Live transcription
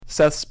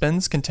Seth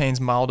Spins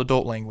contains mild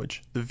adult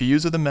language. The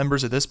views of the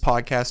members of this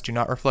podcast do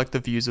not reflect the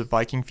views of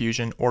Viking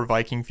Fusion or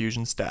Viking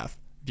Fusion staff.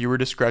 Viewer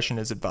discretion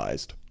is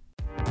advised.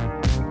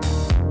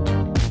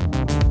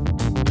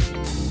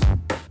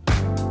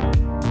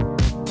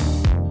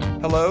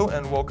 Hello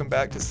and welcome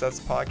back to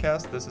Seth's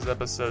podcast. This is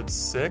episode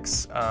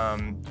 6.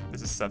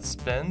 This is Seth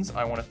Spins.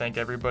 I want to thank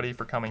everybody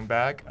for coming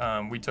back.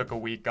 We took a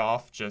week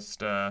off just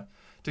to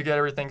get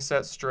everything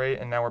set straight,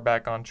 and now we're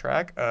back on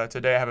track.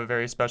 Today I have a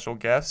very special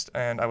guest,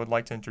 and I would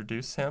like to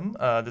introduce him.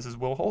 This is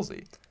Will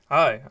Hulsey.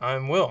 Hi,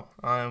 I'm Will.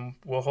 I'm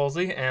Will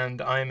Hulsey, and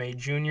I'm a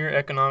junior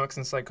economics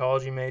and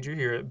psychology major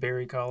here at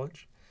Berry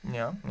College.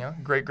 Yeah,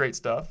 great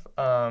stuff.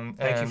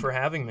 Thank you for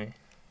having me.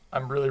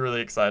 I'm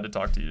really excited to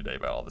talk to you today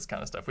about all this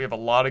kind of stuff. We have a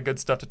lot of good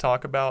stuff to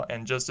talk about,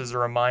 and just as a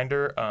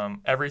reminder,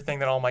 everything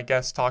that all my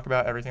guests talk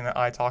about, everything that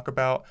I talk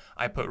about,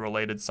 I put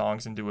related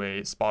songs into a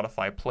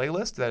Spotify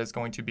playlist that is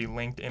going to be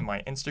linked in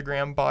my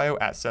Instagram bio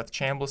at Seth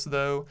Chambliss,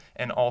 though,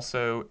 and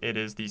also it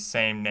is the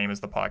same name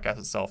as the podcast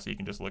itself, so you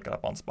can just look it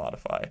up on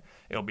Spotify.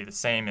 It'll be the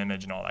same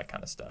image and all that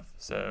kind of stuff.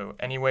 So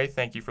anyway,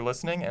 thank you for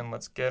listening, and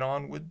let's get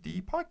on with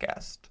the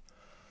podcast.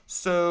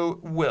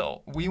 So,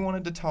 Will, we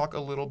wanted to talk a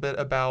little bit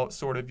about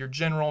sort of your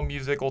general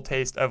musical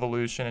taste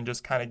evolution and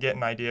just kind of get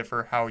an idea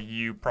for how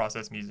you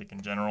process music in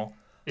general.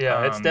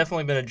 Yeah, it's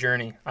definitely been a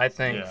journey, I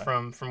think,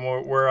 from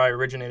where I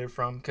originated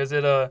from. Because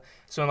so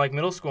in like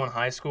middle school and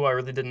high school, I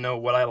really didn't know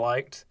what I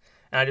liked.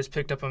 And I just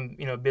picked up on,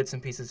 bits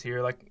and pieces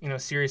here, like,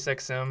 Sirius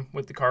XM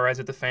with the car rides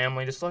with the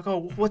family. Just like,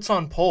 oh, what's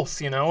on Pulse,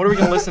 What are we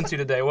going to listen to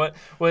today?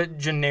 What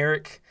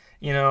generic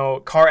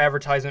car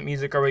advertisement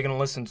music are we going to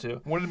listen to?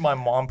 What did my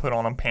mom put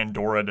on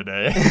Pandora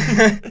today?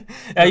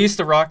 I used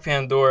to rock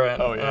Pandora,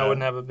 and I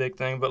wouldn't have a big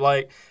thing. But,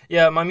 my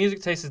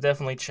music taste has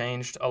definitely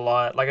changed a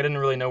lot. I didn't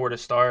really know where to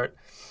start.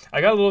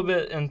 I got a little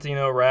bit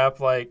into, rap.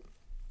 I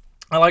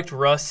liked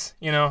Russ,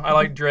 I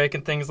liked Drake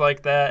and things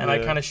like that. And I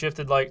kind of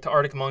shifted, to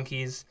Arctic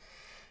Monkeys.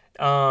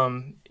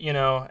 And then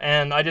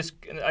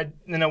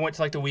I went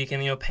to the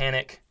Weeknd,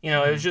 Panic,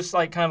 it was just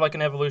kind of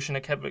an evolution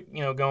that kept,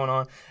 going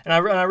on. And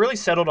I really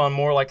settled on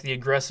more the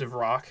aggressive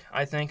rock,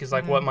 I think, is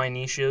what my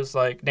niche is.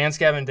 Dance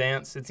Gavin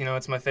Dance,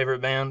 it's my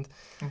favorite band.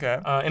 Okay.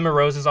 Emma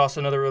Rose is also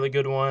another really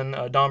good one.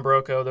 Don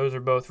Broco, those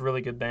are both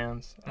really good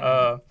bands.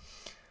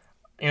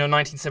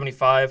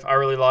 1975, I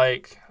really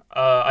like.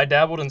 I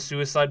dabbled in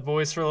Suicide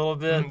Boys for a little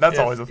bit. That's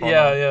always a fun one.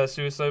 Yeah,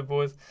 Suicide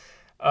Boys.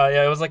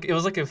 It was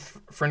like a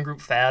friend group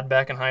fad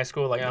back in high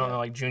school, I don't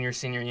know, junior,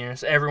 senior year.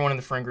 So everyone in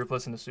the friend group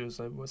listened to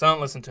Suicide Boys. I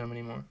don't listen to them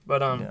anymore. But,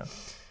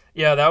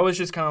 that was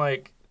just kind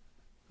of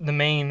the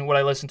main, what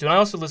I listened to. And I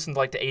also listened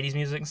to the 80s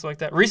music and stuff like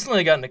that. Recently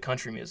I got into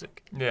country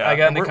music. Yeah. I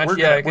got into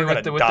country,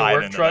 with the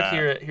work truck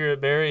here at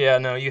Berry. Yeah,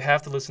 no, you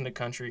have to listen to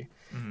country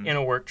in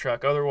a work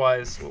truck.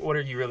 Otherwise, what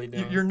are you really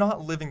doing? You're not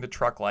living the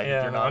truck life.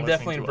 Yeah, you're not I'm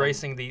definitely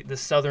embracing the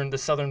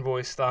southern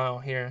boy style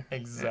here.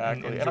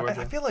 Exactly. In Georgia. And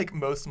I feel like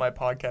most of my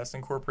podcasts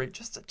incorporate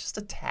just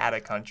a tad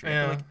of country.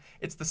 Yeah. I feel like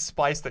it's the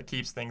spice that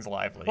keeps things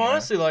lively. Well,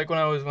 honestly, when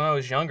I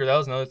was younger, that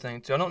was another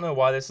thing too. I don't know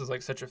why this is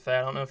such a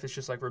fad. I don't know if it's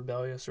just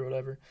rebellious or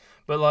whatever.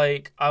 But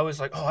I was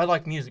oh, I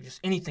like music,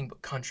 just anything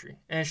but country.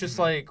 And it's just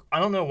I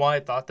don't know why I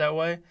thought that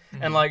way.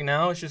 And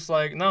now it's just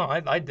no,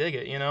 I dig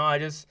it. I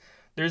just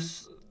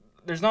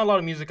there's not a lot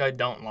of music I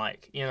don't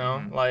like,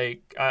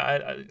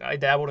 I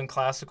dabbled in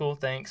classical,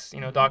 thanks,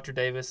 Dr.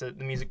 Davis at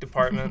the music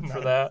department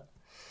for that.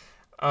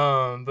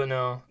 But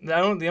no, the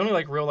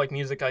only real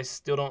music I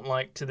still don't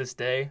like to this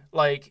day,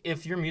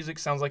 if your music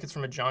sounds like it's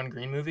from a John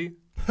Green movie,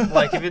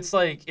 if it's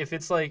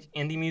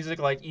indie music,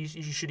 you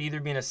should either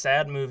be in a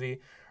sad movie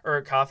or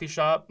a coffee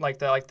shop,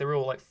 the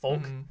real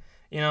folk.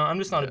 I'm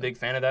just not a big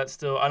fan of that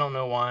still. I don't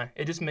know why.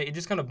 It just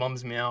kind of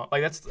bums me out.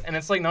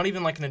 It's not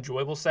even an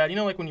enjoyable sad.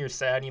 When you're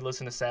sad and you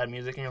listen to sad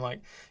music and you're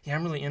yeah,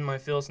 I'm really in my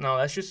feels. No,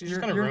 that's just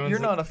kind of ruins it. You're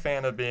not a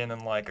fan of being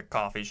in a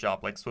coffee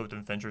shop like Swift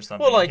and Finch or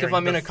something. Well, if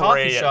I'm in a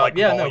coffee shop,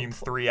 volume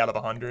 3 out of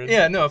 100.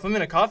 Yeah, no, if I'm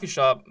in a coffee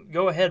shop,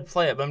 go ahead,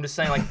 play it. But I'm just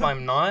saying if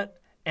I'm not,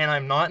 and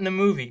I'm not in a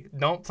movie,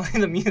 don't play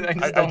the music. I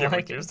just don't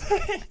like it.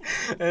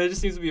 And it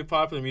just seems to be a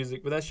popular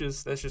music, but that's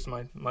just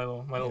my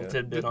little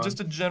tidbit on.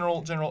 Just a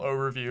general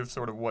overview of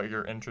sort of what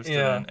you're interested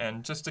in,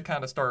 and just to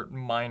kind of start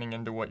mining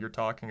into what you're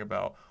talking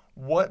about.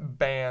 What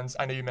bands?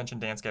 I know you mentioned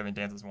Dance Gavin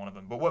Dance is one of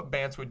them, but what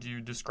bands would you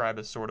describe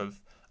as sort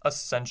of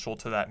essential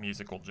to that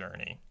musical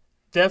journey?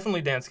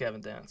 Definitely Dance Gavin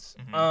Dance.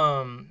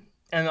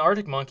 And the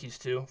Arctic Monkeys,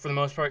 too, for the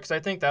most part, because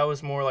I think that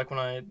was more when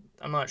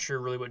I'm not sure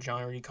really what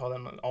genre you call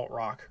them,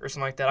 alt-rock or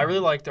something like that. I really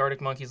like the Arctic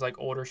Monkeys,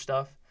 older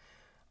stuff.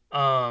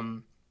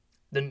 Their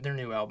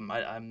new album,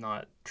 I'm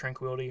not,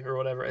 Tranquility or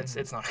whatever,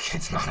 it's not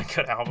a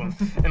good album,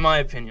 in my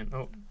opinion.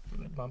 Oh,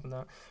 I'm bumping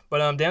that.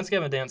 But Dance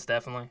Gavin Dance,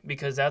 definitely,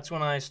 because that's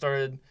when I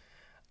started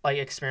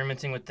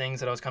experimenting with things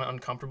that I was kind of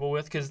uncomfortable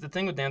with, because the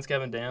thing with Dance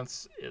Gavin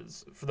Dance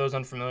is, for those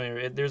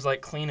unfamiliar, there's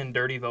clean and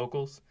dirty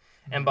vocals,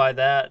 and by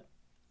that,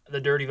 the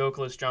dirty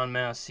vocalist John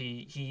Mass,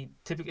 he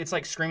typically, it's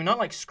screaming, not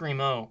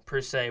screamo per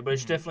se, but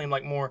it's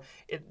definitely more,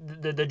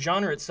 the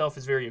genre itself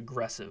is very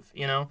aggressive,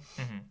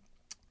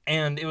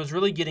 And it was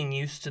really getting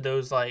used to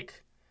those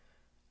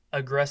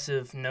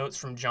aggressive notes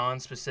from John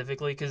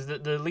specifically, because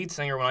the lead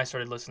singer when I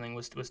started listening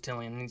was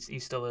Tillian, and he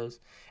still is,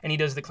 and he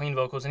does the clean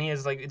vocals, and he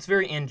has like, it's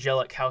very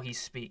angelic how he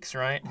speaks,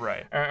 right?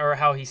 Right. Or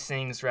how he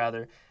sings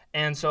rather.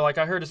 And so like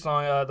I heard a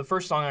song, the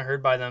first song I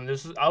heard by them,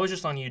 I was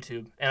just on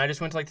YouTube, and I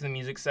just went to like to the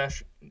music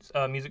section,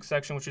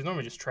 which is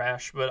normally just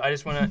trash, but I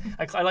just went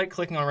to, I like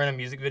clicking on random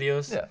music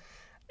videos. Yeah.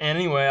 And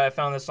anyway, I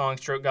found the song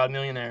 "Stroke God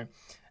Millionaire."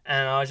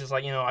 And I was just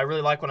like, I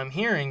really like what I'm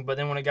hearing, but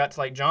then when it got to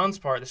like John's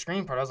part, the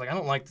scream part, I was like, I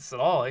don't like this at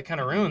all. It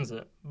kind of ruins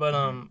it. But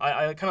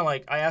I kind of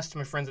like, I asked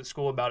my friends at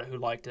school about it who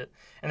liked it,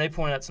 and they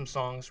pointed out some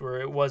songs where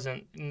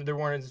there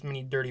weren't as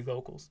many dirty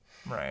vocals.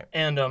 Right.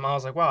 And I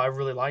was like, wow, I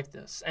really like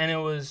this. And it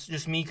was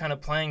just me kind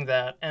of playing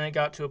that, and it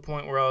got to a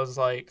point where I was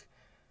like,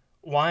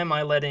 why am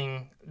I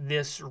letting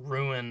this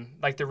ruin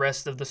like the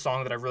rest of the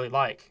song that I really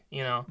like,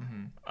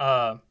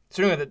 So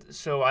anyway,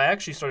 so I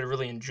actually started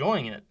really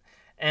enjoying it.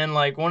 And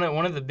like one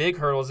of the big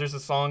hurdles, there's a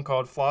song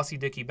called "Flossie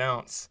Dickie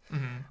Bounce"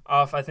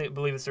 off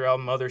believe it's their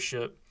album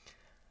Mothership.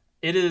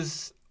 It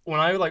is, when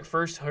I like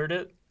first heard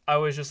it, I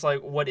was just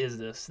like, what is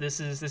this? This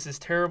is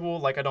terrible.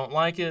 Like, I don't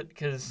like it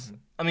because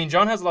I mean,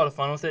 John has a lot of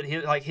fun with it.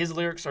 His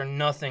lyrics are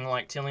nothing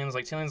like Tillian's.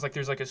 Like Tillian's, like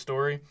there's like a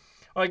story.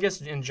 Well, I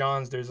guess in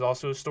John's there's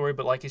also a story,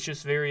 but like it's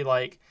just very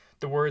like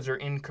the words are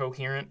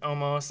incoherent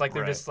almost. Like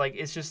they're just like,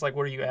 it's just like,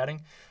 what are you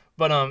adding?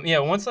 But yeah,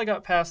 once I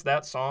got past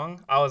that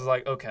song, I was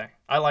like, okay,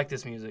 I like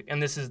this music,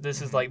 and this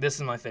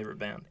is my favorite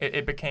band.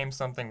 It became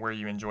something where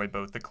you enjoy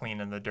both the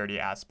clean and the dirty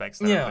aspects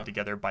that are put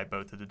together by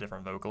both of the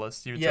different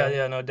vocalists.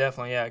 Yeah, no,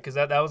 definitely, yeah, because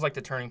that was like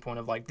the turning point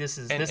of like this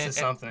is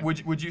something.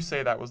 Would you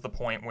say that was the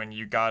point when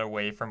you got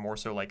away from more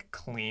so like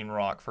clean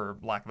rock, for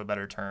lack of a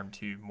better term,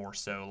 to more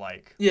so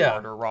like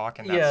harder rock,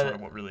 and that's sort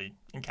of what really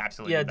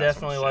encapsulated? Yeah,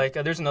 definitely. Sort of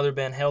like there's another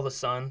band, Hail the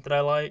Sun, that I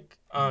like.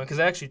 Because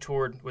I actually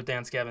toured with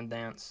Dance Gavin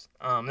Dance.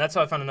 That's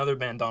how I found another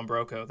band, Don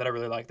Broco, that I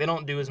really like. They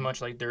don't do as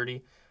much like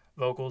dirty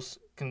vocals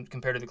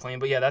compared to the clean,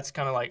 but yeah, that's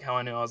kind of like how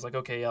I knew. I was like,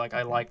 okay, yeah, like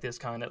I like this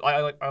kind of.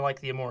 I like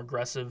the more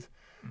aggressive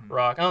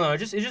rock. I don't know. It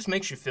just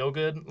makes you feel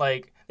good.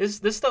 Like this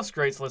stuff's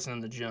great to listen in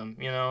the gym.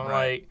 Right.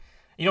 Like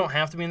you don't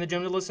have to be in the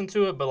gym to listen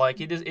to it, but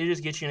like it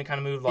just gets you in a kind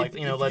of mood. Like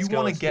if let's go.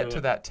 You want to get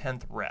to that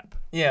 10th rep.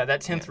 Yeah,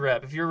 that 10th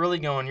rep. If you're really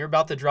going, you're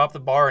about to drop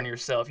the bar on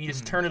yourself. You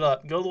just turn it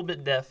up, go a little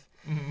bit deaf.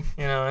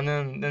 And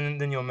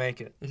then you'll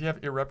make it. If you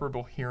have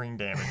irreparable hearing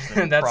damage,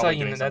 then that's how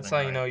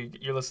you know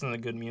you're listening to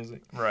good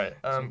music. Right.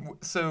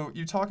 So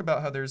you talk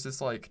about how there's this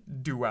like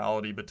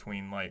duality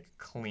between like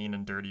clean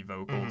and dirty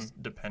vocals,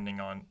 depending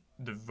on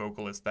the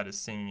vocalist that is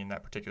singing in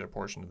that particular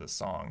portion of the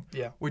song.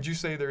 Yeah. Would you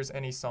say there's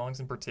any songs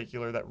in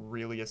particular that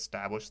really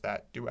establish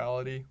that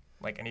duality?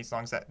 Like any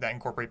songs that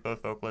incorporate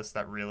both vocalists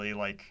that really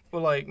like...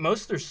 Well, like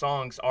most of their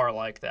songs are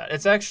like that.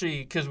 It's actually,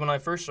 because when I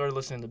first started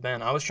listening to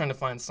Ben, I was trying to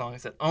find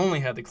songs that only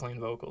had the clean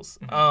vocals.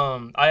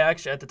 I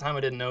actually, at the time,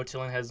 I didn't know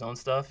Tillian had his own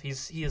stuff. He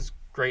has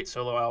great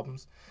solo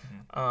albums.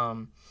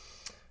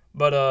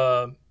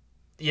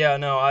 Yeah,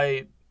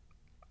 no,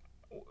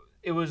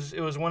 it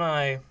was when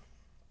I'm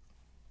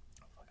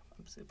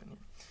sipping here.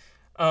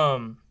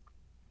 I'm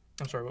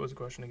sorry, what was the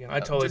question again? I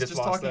totally just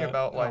lost talking that.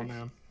 About like...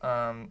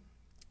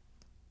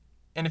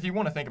 And if you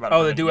want to think about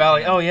it, the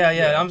duality.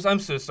 Yeah. I'm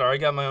so sorry. I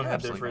got my own head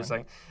there for a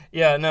second.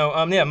 Yeah,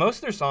 no. Yeah, most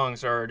of their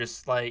songs are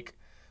just like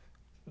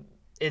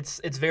it's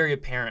very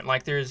apparent.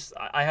 Like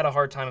I had a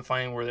hard time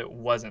finding where it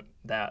wasn't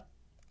that.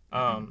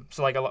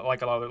 So like a lot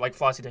of like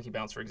Flossie Dickie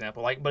Bounce, for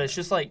example. Like, but it's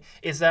just like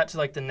it's that to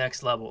like the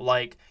next level.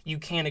 Like you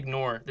can't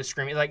ignore the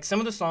screaming. Like some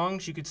of the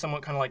songs you could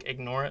somewhat kind of like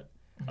ignore it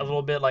a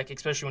little bit, like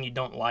especially when you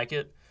don't like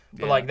it.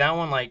 But like that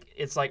one, like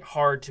it's like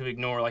hard to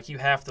ignore. Like you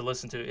have to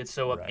listen to it. It's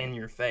so up in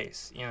your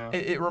face,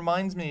 It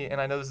reminds me, and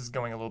I know this is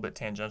going a little bit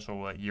tangential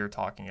what you're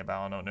talking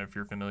about. I don't know if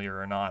you're familiar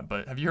or not,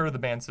 but have you heard of the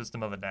band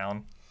System of a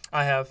Down?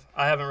 I have.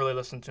 I haven't really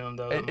listened to them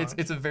though.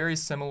 It's a very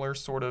similar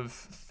sort of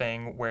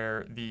thing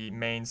where the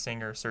main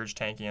singer Serj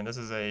Tankian, this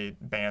is a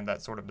band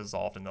that sort of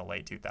dissolved in the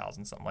late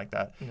 2000s, something like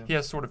that. Yeah. He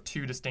has sort of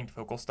two distinct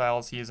vocal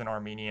styles. He is an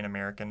Armenian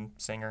American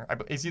singer.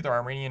 He's either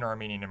Armenian or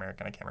Armenian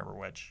American. I can't remember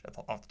which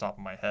off the top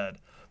of my head.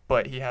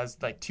 But he has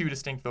like two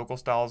distinct vocal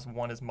styles.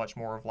 One is much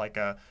more of like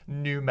a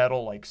nu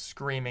metal, like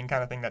screaming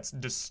kind of thing that's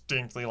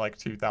distinctly like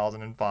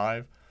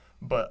 2005.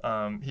 But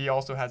he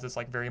also has this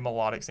like very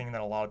melodic singing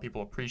that a lot of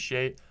people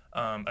appreciate.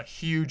 A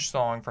huge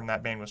song from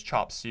that band was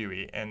Chop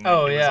Suey, and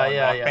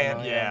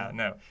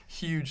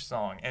huge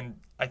song. And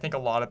I think a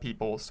lot of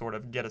people sort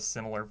of get a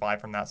similar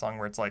vibe from that song,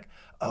 where it's like,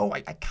 oh,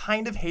 I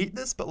kind of hate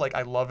this, but like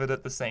I love it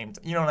at the same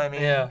time. You know what I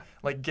mean? Yeah.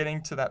 Like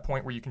getting to that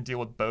point where you can deal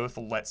with both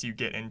lets you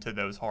get into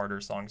those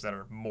harder songs that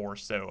are more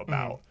so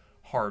about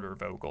harder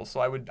vocals. So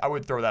I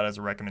would throw that as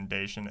a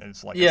recommendation.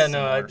 As like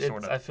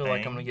I feel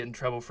like I'm gonna get in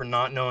trouble for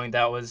not knowing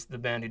that was the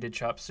band who did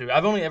Chop Suey.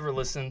 I've only ever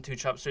listened to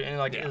Chop Suey, and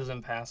like it was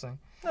in passing.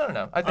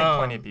 No. I think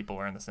plenty of people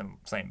are in the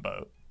same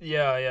boat.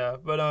 Yeah.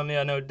 But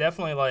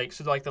definitely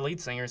like the lead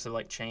singers have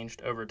like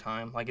changed over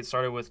time. Like it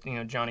started with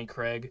Johnny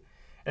Craig,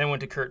 and then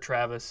went to Kurt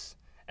Travis,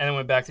 and then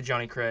went back to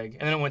Johnny Craig,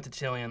 and then it went to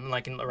Tillian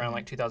like around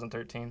like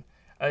 2013.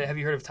 Have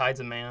you heard of Tides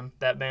of Man,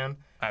 that band?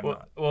 I'm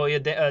not. Well, yeah,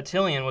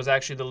 Tillian was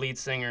actually the lead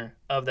singer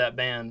of that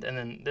band, and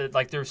then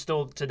like they're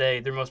still today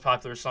their most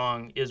popular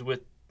song is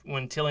with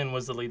when Tillian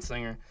was the lead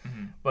singer,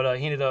 but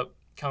he ended up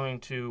coming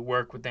to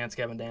work with Dance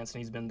Gavin Dance, and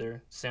he's been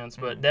there since.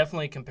 But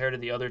definitely compared to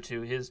the other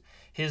two,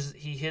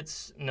 he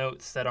hits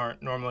notes that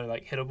aren't normally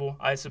like hittable.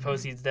 I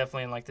suppose he's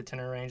definitely in like the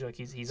tenor range, like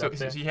he's up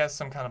there. So he has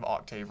some kind of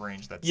octave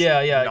range that's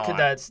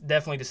that's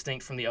definitely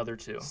distinct from the other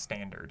two.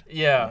 Standard.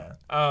 Yeah.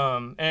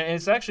 And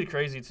it's actually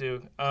crazy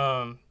too.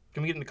 Can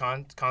we get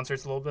into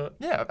concerts a little bit?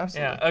 Yeah,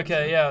 absolutely. Yeah.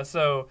 Okay. Yeah.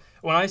 So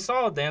when I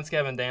saw Dance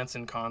Gavin Dance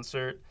in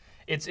concert,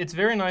 it's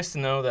very nice to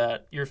know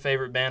that your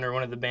favorite band or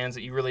one of the bands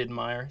that you really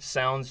admire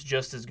sounds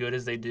just as good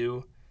as they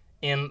do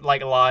in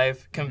like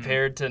live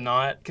compared to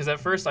not. Because at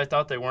first I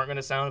thought they weren't going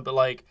to sound, but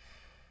like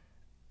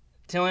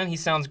Tillian, he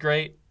sounds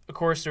great. Of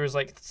course, there was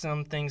like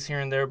some things here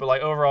and there, but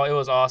like overall, it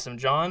was awesome.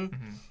 John,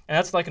 and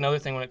that's like another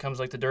thing when it comes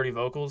like to dirty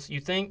vocals. You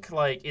think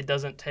like it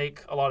doesn't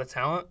take a lot of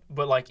talent,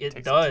 but like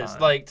it does.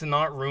 Like to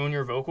not ruin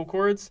your vocal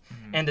cords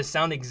and to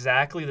sound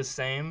exactly the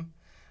same.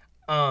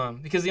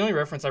 Because the only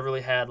reference I've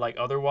really had like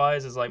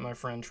otherwise is like my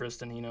friend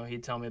Tristan. You know,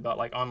 he'd tell me about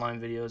like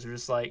online videos. They're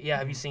just like, yeah,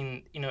 have you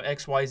seen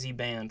XYZ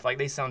band? Like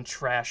they sound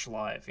trash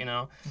live. You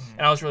know,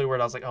 and I was really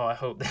worried. I was like, oh, I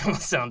hope they don't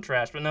sound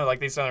trash, but no, like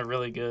they sounded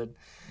really good.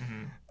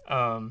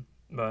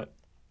 But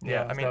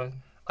yeah, I mean,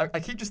 I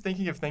keep just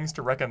thinking of things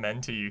to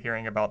recommend to you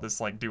hearing about this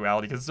like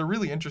duality, because it's a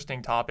really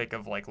interesting topic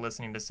of like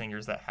listening to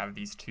singers that have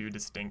these two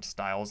distinct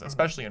styles,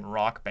 especially in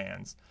rock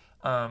bands.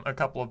 A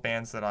couple of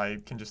bands that I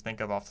can just think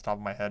of off the top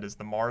of my head is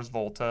the Mars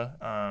Volta.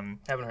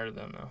 Haven't heard of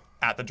them, no.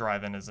 At the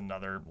Drive-In is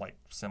another like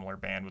similar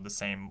band with the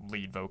same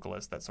lead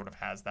vocalist that sort of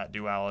has that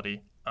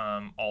duality.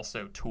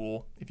 Also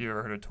Tool, if you've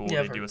ever heard of Tool,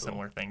 they do a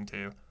similar thing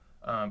too.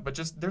 But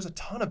just there's a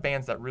ton of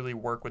bands that really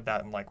work with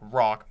that in like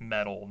rock,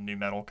 metal, new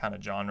metal kind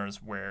of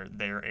genres where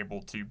they're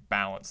able to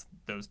balance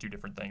those two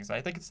different things. And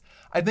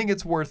I think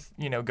it's worth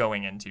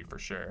going into for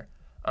sure.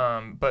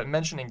 But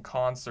mentioning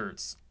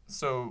concerts,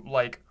 so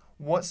like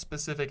what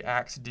specific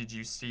acts did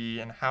you see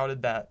and how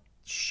did that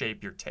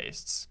shape your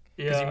tastes?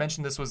 Because you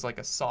mentioned this was like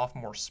a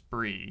sophomore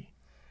spree.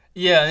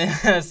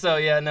 Yeah. So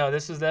yeah, no,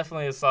 this was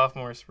definitely a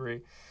sophomore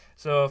spree.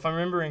 So if I'm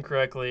remembering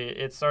correctly,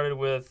 it started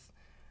with.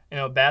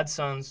 Bad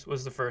Sons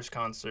was the first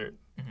concert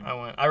I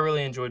went. I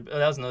really enjoyed.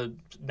 That was another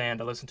band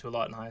I listened to a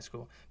lot in high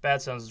school.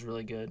 Bad Sons is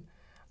really good.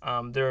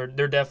 They're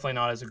definitely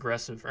not as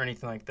aggressive or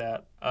anything like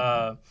that.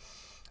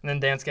 And then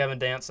Dance Gavin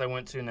Dance I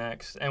went to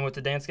next. And with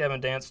the Dance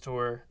Gavin Dance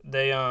tour,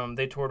 they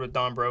toured with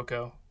Don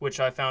Broco,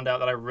 which I found out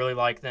that I really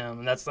like them.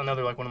 And that's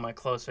another like one of my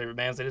close favorite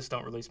bands. They just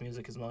don't release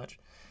music as much.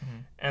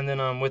 And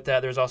then with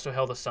that, there's also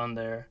Hell the Sun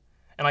there.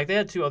 And like they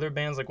had two other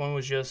bands, like one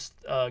was just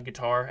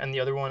guitar, and the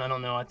other one I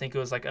don't know. I think it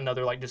was like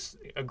another like just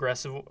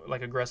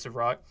aggressive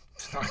rock.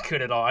 It's not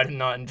good at all. I did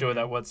not enjoy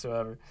that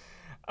whatsoever.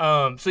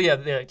 So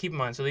yeah, keep in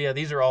mind. So yeah,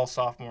 these are all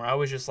sophomore. I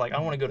was just like, I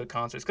want to go to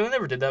concerts because I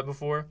never did that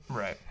before.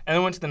 Right. And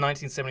then went to the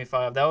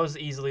 1975. That was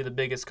easily the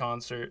biggest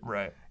concert.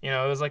 Right.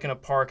 It was like in a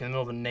park in the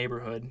middle of a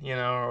neighborhood,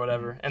 or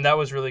whatever. And that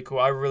was really cool.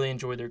 I really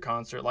enjoyed their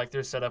concert. Like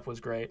their setup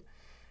was great.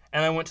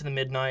 And I went to the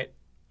Midnight,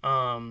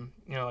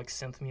 like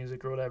synth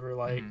music or whatever.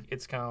 Like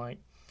it's kind of like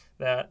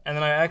that. And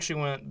then I actually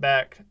went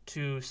back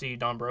to see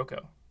Don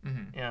Broco.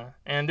 Yeah.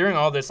 And during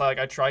all this, like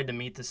I tried to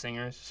meet the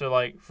singers. So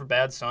like for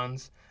Bad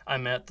Sons, I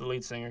met the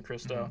lead singer,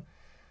 Christo.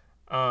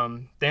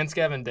 Dance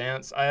Gavin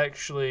Dance, I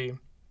actually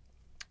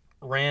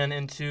ran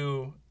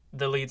into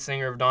the lead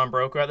singer of Don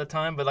Broco at the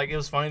time. But like it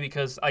was funny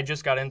because I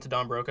just got into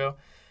Don Broco.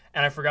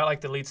 And I forgot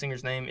like the lead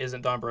singer's name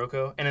isn't Don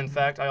Broco. And in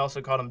fact, I also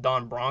called him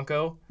Don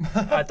Bronco.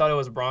 I thought it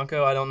was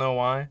Bronco. I don't know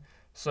why.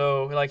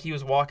 So, like, he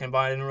was walking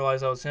by, I didn't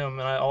realize that was him,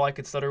 and all I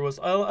could stutter was,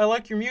 I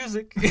like your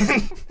music.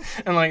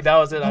 And, like, that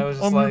was it. I was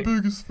just like... I'm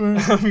your biggest fan.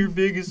 I'm your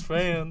biggest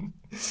fan.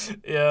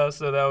 Yeah,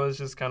 so that was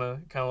just kind of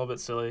a little bit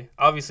silly.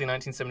 Obviously,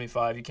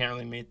 1975, you can't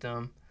really meet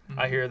them.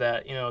 I hear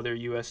that, their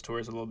U.S. tour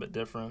is a little bit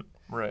different.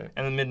 Right.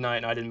 And the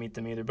Midnight, I didn't meet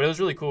them either. But it was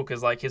really cool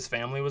because, like, his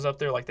family was up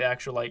there. Like, the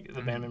actual, like,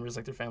 the band members,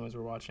 like, their families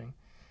were watching.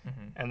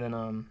 And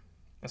then,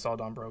 I saw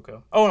Don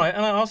Broco. Oh,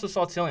 and I also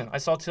saw Tillian. I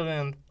saw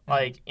Tillian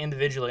like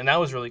individually, and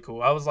that was really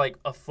cool. I was like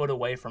a foot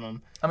away from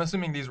him. I'm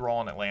assuming these were all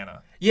in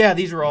Atlanta. Yeah,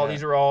 these were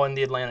all in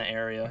the Atlanta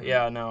area.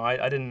 Yeah, no,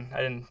 I didn't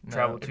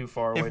travel too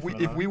far away from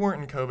them. If we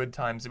weren't in COVID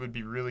times, it would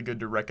be really good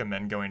to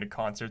recommend going to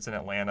concerts in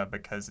Atlanta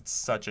because it's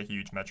such a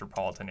huge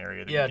metropolitan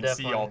area that you can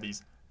see all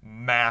these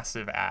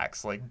massive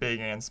acts, like big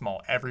and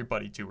small.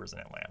 Everybody tours in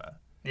Atlanta.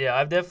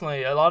 Yeah,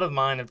 a lot of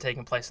mine have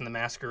taken place in the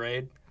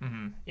Masquerade,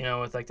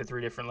 with like the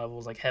 3 different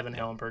levels, like Heaven,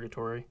 Hell, and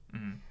Purgatory,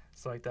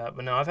 stuff like that.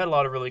 But no, I've had a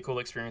lot of really cool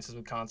experiences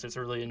with concerts. I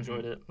really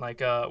enjoyed it.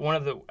 Like at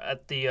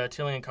the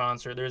Tillian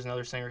concert, there's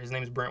another singer. His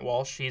name is Brent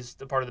Walsh. He's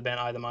the part of the band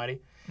I the Mighty,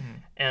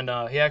 and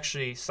he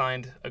actually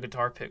signed a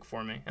guitar pick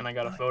for me, and I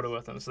got a photo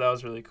with him. So that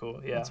was really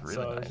cool. Yeah, that's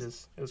really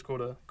nice. It was cool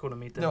to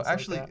meet them. No,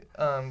 actually,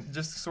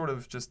 just sort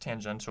of just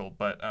tangential,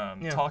 but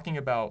talking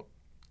about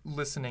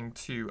listening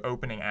to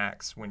opening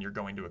acts when you're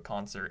going to a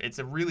concert, it's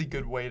a really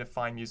good way to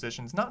find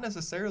musicians, not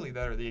necessarily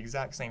that are the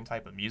exact same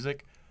type of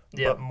music,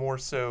 but more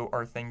so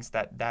are things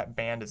that that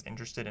band is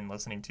interested in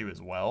listening to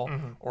as well,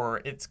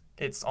 or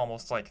it's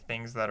almost like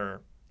things that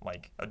are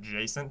like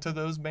adjacent to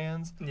those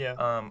bands. Yeah.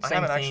 I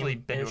haven't actually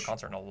been to a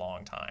concert in a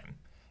long time,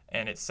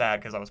 and it's sad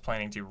because I was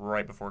planning to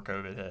right before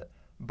COVID hit.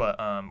 But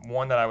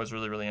one that I was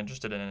really, really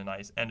interested in, and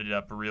I ended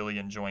up really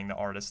enjoying the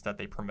artist that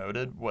they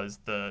promoted, was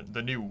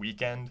the new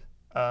Weekend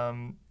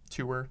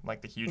tour,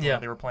 like the huge one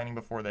that they were planning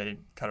before they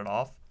cut it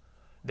off.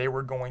 They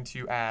were going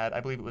to add, I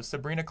believe it was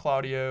Sabrina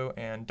Claudio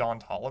and Don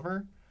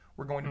Tolliver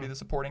were going to be the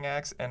supporting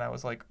acts, and I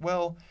was like,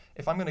 well,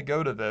 if I'm going to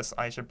go to this,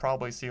 I should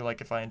probably see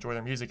like if I enjoy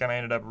their music, and I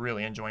ended up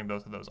really enjoying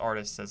both of those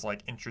artists as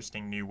like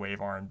interesting new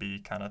wave R&B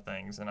kind of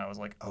things, and I was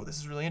like, oh, this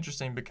is really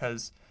interesting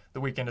because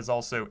The Weeknd is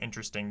also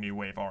interesting new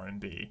wave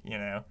R&B, you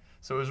know?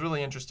 So it was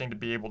really interesting to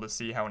be able to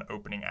see how an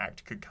opening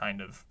act could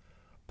kind of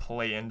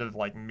play into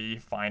like me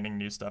finding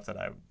new stuff that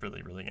I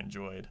really, really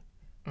enjoyed.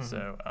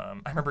 So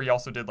I remember he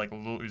also did like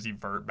Lil Uzi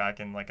Vert back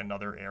in like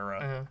another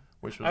era,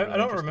 which was really I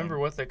don't remember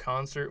what the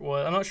concert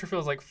was. I'm not sure if it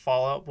was like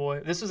Fall Out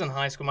Boy. This was in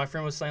high school. My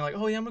friend was saying like,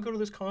 oh yeah, I'm gonna go to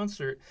this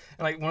concert,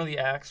 and like one of the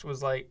acts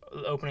was like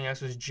the opening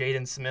acts was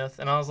Jaden Smith,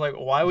 and I was like,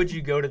 why would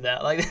you go to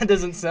that? Like that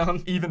doesn't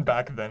sound. Even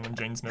back then when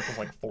Jaden Smith was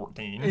like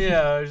 14.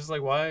 Yeah, I was just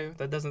like, why?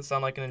 That doesn't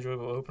sound like an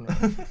enjoyable opener.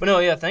 But no,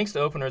 yeah, thanks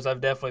to openers,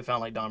 I've definitely found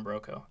like Don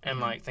Broco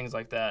and like things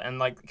like that, and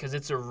like because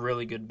it's a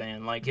really good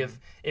band. Like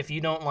if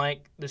you don't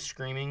like the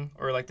screaming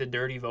or like the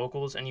dirty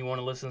vocals and you want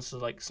to listen to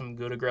like some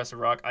good aggressive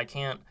rock, I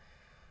can't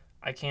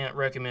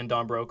recommend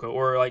Don Broco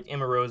or like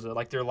Emarosa,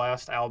 like their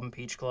last album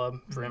Peach Club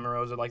for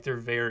Emarosa. Like they're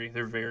very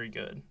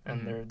good,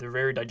 and they're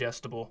very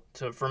digestible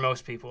for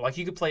most people. Like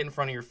you could play it in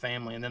front of your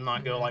family and then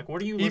not go like,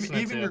 what are you listening to?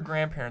 Even your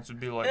grandparents would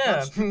be like,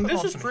 yeah,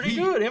 this is pretty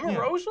good.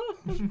 Emarosa,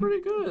 this is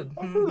pretty good.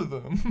 I've heard of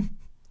them.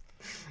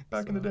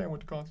 Back in the day, I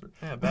went to concert.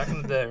 Yeah, back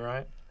in the day,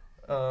 right?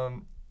 How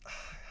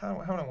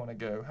do I want to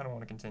go? How do I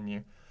want to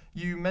continue?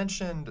 You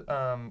mentioned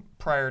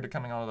prior to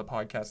coming onto the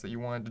podcast that you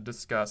wanted to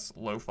discuss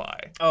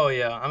lo-fi. Oh,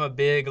 yeah. I'm a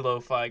big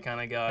lo-fi kind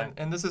of guy.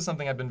 And this is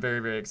something I've been very,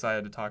 very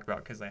excited to talk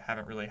about because I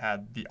haven't really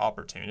had the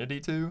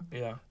opportunity to.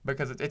 Yeah.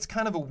 Because it's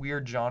kind of a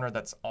weird genre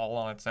that's all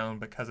on its own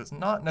because it's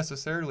not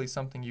necessarily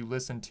something you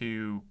listen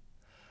to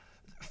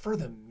for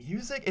the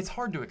music. It's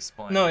hard to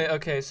explain. No,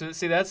 okay. So,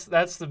 see, that's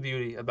the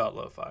beauty about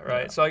lo-fi,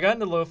 right? Yeah. So I got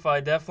into lo-fi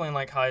definitely in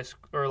like high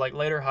school or like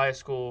later high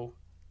school,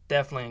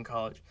 definitely in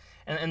college.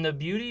 And the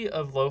beauty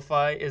of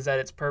lo-fi is that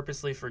it's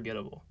purposely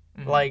forgettable.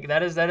 Like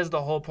that is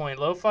the whole point.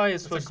 Lo-fi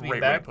is supposed to be way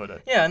to put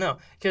it. Yeah, no,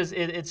 because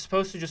it's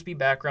supposed to just be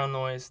background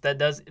noise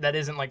that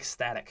isn't like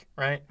static,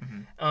 right?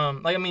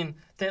 Like I mean,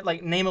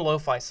 like name a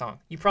lo-fi song.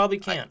 You probably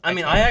can't. I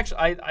mean,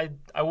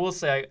 I will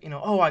say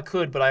I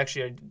could, but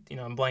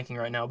I'm blanking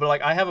right now. But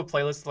like I have a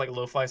playlist of like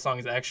lo-fi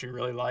songs I actually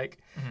really like.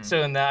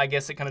 So in that, I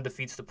guess it kind of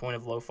defeats the point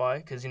of lo-fi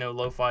because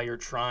lo-fi you're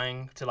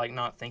trying to like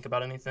not think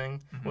about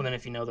anything. Well, then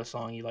if you know the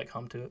song, you like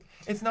hum to it.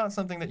 It's not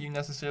something that you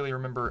necessarily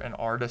remember an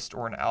artist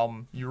or an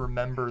album. You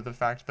remember the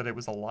fact that it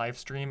was a live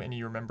stream, and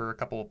you remember a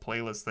couple of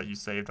playlists that you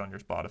saved on your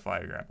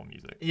Spotify or your Apple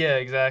Music. Yeah,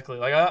 exactly.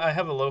 Like I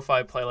have a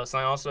lo-fi playlist,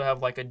 and I also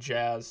have like a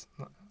jazz,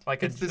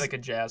 like a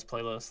jazz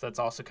playlist that's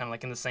also kind of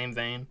like in the same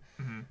vein.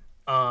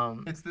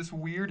 It's this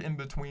weird in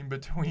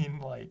between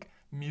like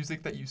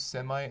music that you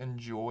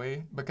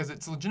semi-enjoy because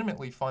it's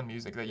legitimately fun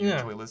music that you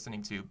enjoy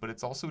listening to, but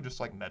it's also just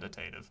like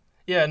meditative.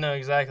 Yeah, no,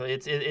 exactly.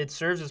 It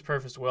serves its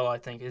purpose well, I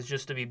think, is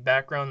just to be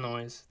background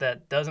noise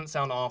that doesn't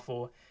sound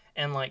awful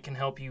and like can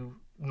help you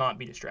not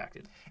be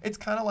distracted. It's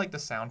kind of like the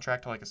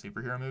soundtrack to like a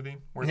superhero movie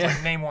where it's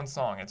like name one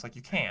song. It's like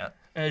you can't.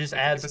 And it just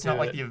adds to it. It's not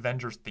like the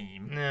Avengers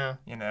theme. Yeah.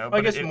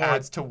 But it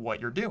adds to what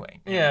you're doing.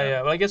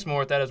 Yeah. But I guess more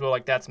with that as well,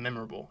 like that's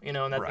memorable, and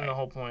that's the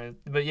whole point.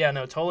 But yeah,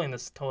 no, totally in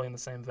the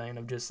same vein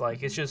of just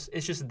like it's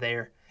just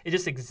there. It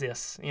just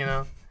exists,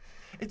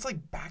 It's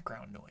like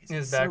background noise.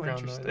 It's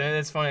background noise, and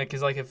it's funny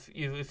because like if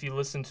you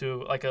listen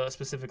to like a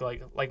specific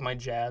like my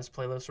jazz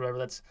playlist or whatever,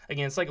 that's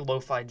again it's like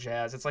lo-fi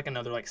jazz. It's like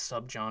another like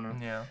subgenre.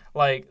 Yeah.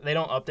 Like they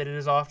don't update it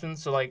as often,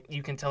 so like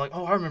you can tell like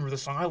I remember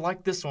this song, I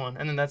like this one,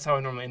 and then that's how I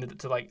normally ended it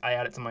to like I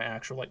add it to my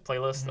actual like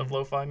playlist of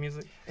lo-fi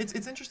music.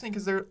 It's interesting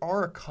because there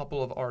are a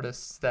couple of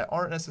artists that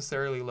aren't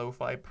necessarily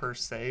lo-fi per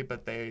se,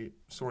 but they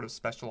sort of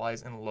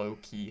specialize in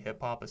low-key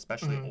hip hop,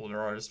 especially older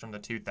artists from the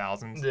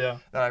 2000s. Yeah.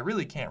 That I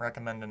really can't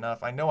recommend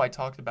enough. I know I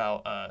talked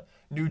about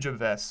Nuja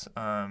Vess,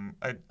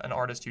 an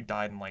artist who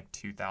died in like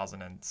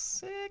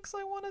 2006,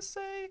 I want to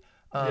say.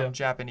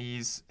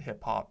 Japanese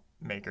hip hop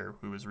maker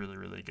who is really,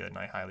 really good, and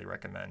I highly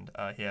recommend.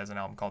 He has an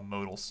album called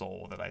Modal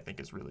Soul that I think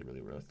is really,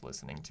 really worth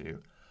listening to.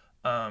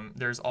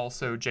 There's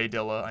also Jay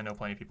Dilla. I know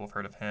plenty of people have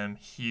heard of him.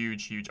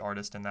 Huge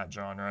artist in that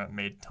genre.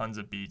 Made tons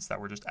of beats that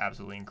were just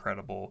absolutely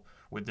incredible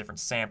with different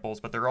samples,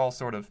 but they're all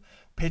sort of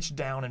pitched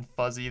down and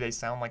fuzzy. They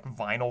sound like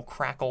vinyl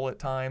crackle at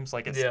times.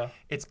 Like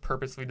it's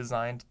purposely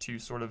designed to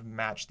sort of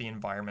match the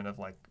environment of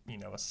like,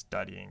 a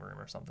studying room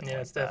or something like that.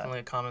 Yeah, it's definitely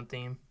a common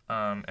theme.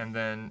 And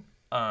then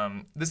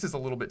this is a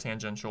little bit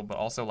tangential, but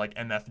also like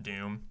MF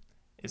Doom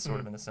is sort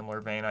of in a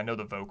similar vein. I know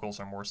the vocals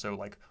are more so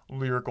like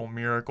lyrical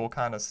miracle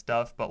kind of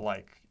stuff, but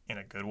like in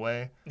a good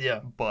way.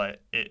 Yeah.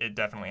 But it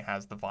definitely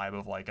has the vibe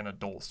of like an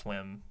Adult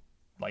Swim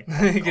like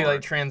You could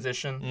like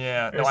transition.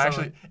 Yeah, no,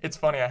 actually, it's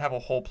funny. I have a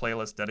whole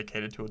playlist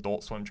dedicated to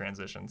Adult Swim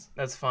transitions.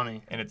 That's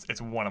funny. And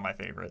it's one of my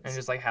favorites. And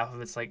just like half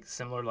of it's like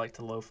similar like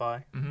to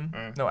lo-fi.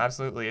 No,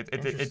 absolutely.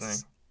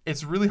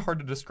 It's really hard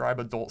to describe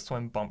Adult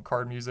Swim bump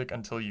card music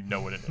until you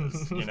know what it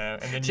is, you know,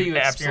 and then until you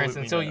experience it,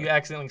 until know. you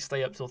accidentally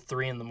stay up till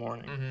 3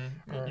 a.m.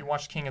 You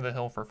watch King of the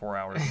Hill for 4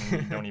 hours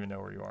and you don't even know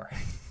where you are.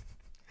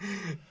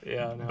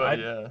 Yeah, no, but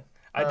yeah,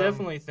 I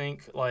definitely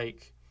think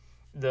like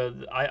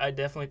I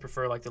definitely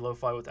prefer like the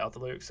lo-fi without the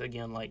lyrics.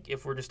 Again, like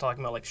if we're just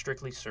talking about like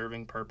strictly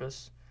serving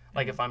purpose,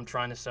 like if I'm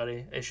trying to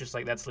study, it's just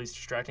like that's least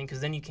distracting because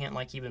then you can't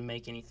like even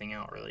make anything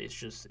out really. It's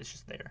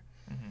just there.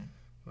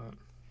 But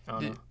I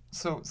don't know.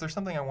 So there's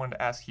something I wanted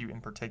to ask you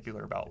in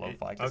particular about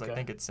lo-fi because I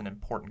think it's an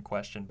important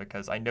question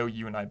because I know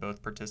you and I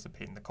both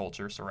participate in the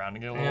culture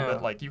surrounding it a little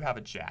bit. Like you have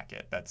a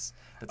jacket that's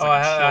like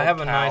I have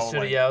a nice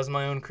hoodie. Yeah, it was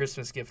my own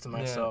Christmas gift to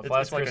myself.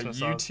 It's like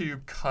Christmas, a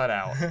YouTube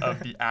cutout of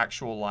the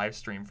actual live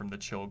stream from the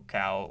Chilled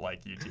Cow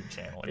like YouTube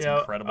channel. It's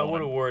incredible. I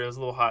would have worn it. It was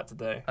a little hot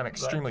today. I'm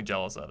extremely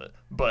jealous of it,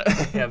 but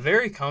yeah,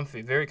 very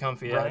comfy, very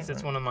comfy. Yeah, right,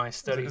 it's one of my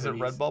study. Is it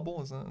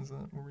Redbubble? Is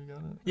that where we got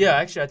it? Yeah,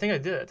 actually, I think I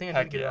did. I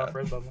did get it off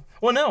Redbubble.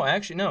 Well, no,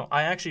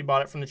 I actually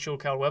bought it from the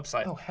Chilled Cow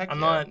website. Oh, heck I'm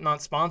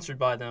not sponsored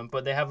by them,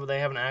 but they have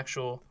an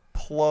actual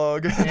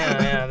plug.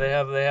 yeah, they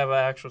have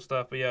actual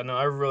stuff. But yeah, no,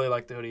 I really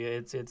like the hoodie.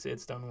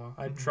 It's done well.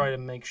 I try to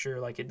make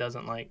sure like it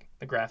doesn't like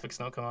the graphics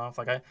don't come off.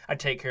 Like I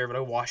take care of it. I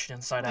wash it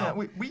inside out.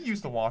 We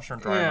use the washer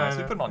and dryer nice.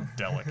 We put it on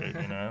delicate,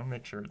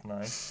 make sure it's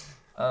nice.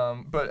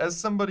 But as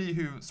somebody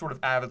who sort of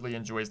avidly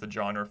enjoys the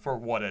genre for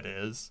what it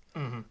is,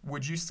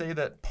 would you say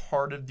that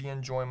part of the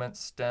enjoyment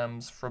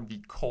stems from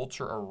the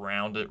culture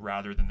around it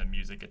rather than the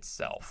music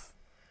itself?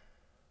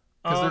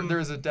 Because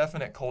there's a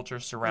definite culture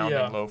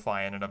surrounding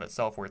lo-fi in and of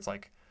itself where it's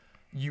like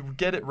you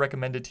get it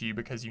recommended to you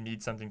because you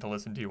need something to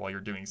listen to while you're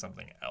doing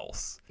something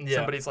else. Yeah.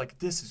 Somebody's like,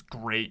 this is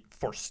great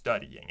for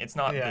studying. It's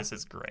not this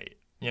is great.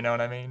 You know what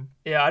I mean?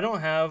 Yeah, I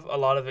don't have a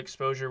lot of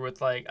exposure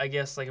with like, I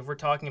guess like if we're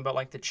talking about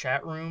like the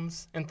chat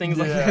rooms and things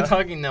like that,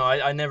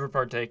 I never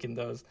partake in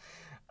those.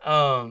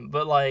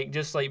 But like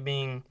just like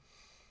being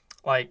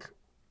like,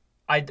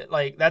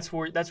 that's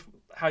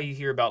how you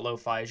hear about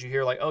lo-fi is you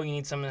hear like, oh, you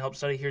need something to help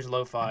study, here's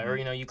lo-fi, or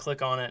you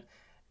click on it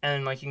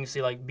and like you can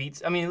see like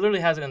beats. I mean, it literally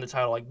has it in the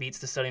title, like beats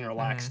to study and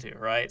relax to,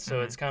 right?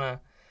 So it's kind of,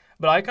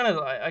 but I kind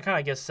of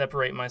I guess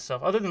separate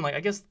myself. Other than like, I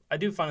guess I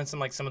do find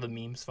some of the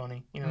memes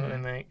funny, that they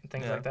make and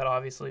things like that,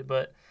 obviously.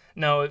 But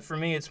no, for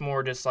me it's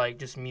more just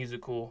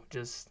musical,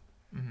 just.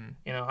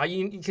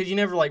 Because you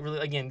never like really,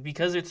 again,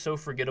 because it's so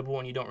forgettable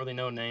and you don't really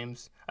know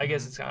names. I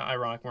guess it's kind of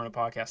ironic we're in a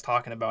podcast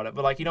talking about it,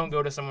 but like you don't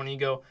go to someone and you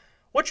go,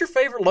 "What's your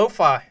favorite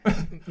lo-fi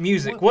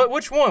music?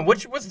 Which one?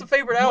 What's the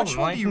favorite album? Which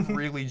one do you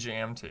really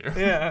jam to?"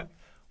 Yeah.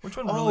 Which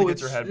one really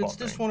gets your head bumping? It's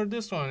this one or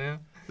this one, yeah.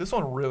 This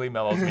one really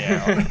mellows me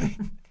out.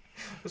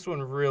 This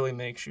one really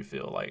makes you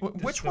feel like.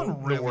 Which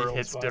one really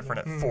hits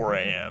different at 4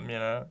 a.m.,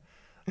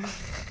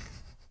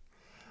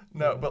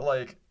 No, but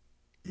like,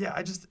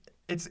 yeah,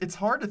 it's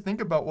hard to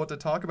think about what to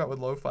talk about with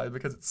lo-fi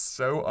because it's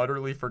so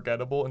utterly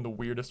forgettable in the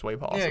weirdest way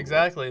possible. Yeah,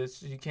 exactly. It's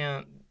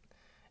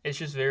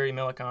just very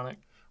melancholic.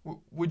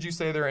 Would you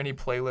say there are any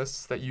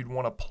playlists that you'd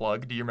want to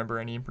plug? Do you remember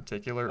any in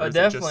particular?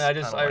 Definitely. I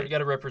got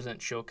to represent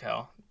Chill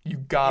Cow. You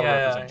got to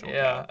represent Chill Cow.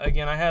 Yeah.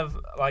 Again, I have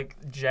like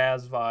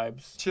jazz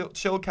vibes.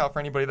 Chill Cow, for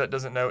anybody that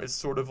doesn't know, is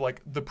sort of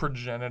like the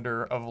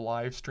progenitor of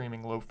live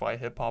streaming lo-fi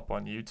hip hop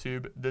on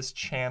YouTube. This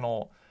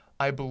channel,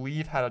 I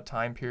believe, had a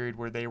time period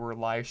where they were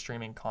live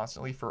streaming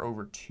constantly for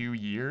over 2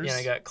 years. Yeah,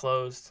 and it got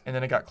closed. And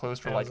then it got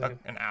closed for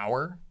an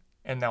hour,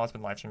 and now it's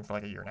been live streaming for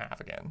like a year and a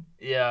half again.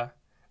 Yeah.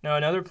 No,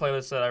 another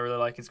playlist that I really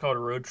like, it's called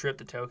Road Trip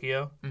to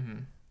Tokyo.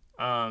 And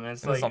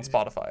it's on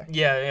Spotify.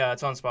 Yeah,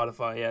 it's on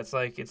Spotify. Yeah,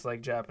 it's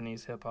like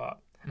Japanese hip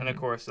hop. And of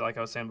course, like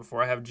I was saying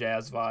before, I have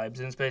jazz vibes,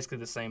 and it's basically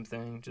the same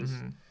thing. Just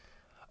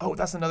Oh,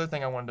 that's another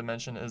thing I wanted to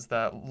mention is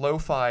that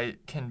lo-fi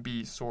can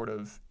be sort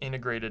of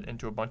integrated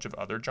into a bunch of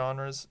other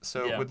genres.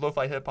 So with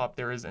lo-fi hip-hop,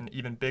 there is an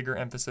even bigger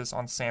emphasis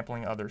on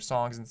sampling other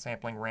songs and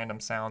sampling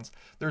random sounds.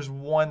 There's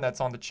one that's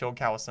on the Chill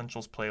Cow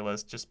Essentials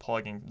playlist, just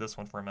plugging this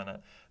one for a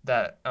minute,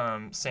 that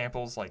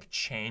samples like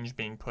change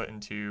being put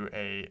into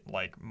a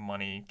like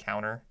money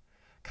counter,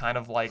 kind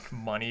of like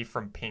Money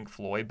from Pink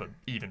Floyd, but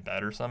even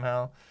better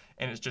somehow.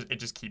 And it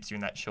just keeps you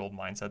in that chilled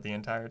mindset the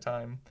entire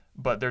time.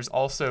 But there's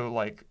also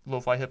like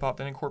lo-fi hip hop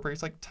that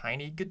incorporates like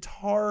tiny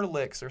guitar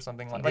licks or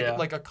something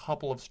like a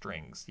couple of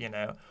strings,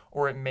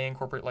 or it may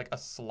incorporate like a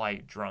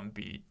slight drum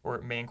beat, or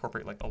it may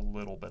incorporate like a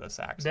little bit of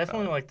saxophone.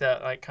 Definitely like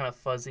that like kind of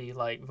fuzzy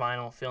like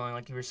vinyl feeling,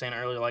 like you were saying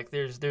earlier. Like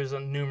there's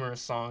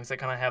numerous songs that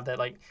kind of have that,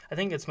 like I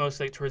think it's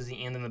mostly like towards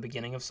the end and the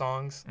beginning of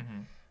songs.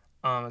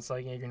 It's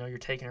like you're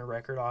taking a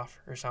record off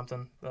or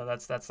something.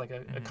 That's like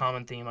a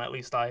common theme. At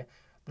least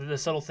the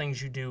subtle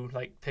things you do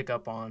like pick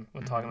up on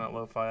when talking about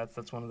lo-fi.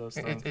 That's one of those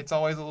things. It's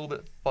always a little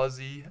bit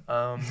fuzzy.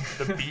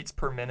 The beats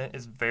per minute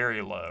is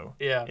very low.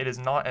 Yeah. It is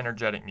not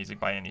energetic music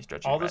by any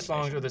stretch of all imagination.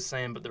 The songs are the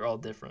same, but they're all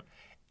different.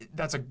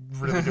 That's a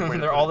really good way to put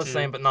it. They're all the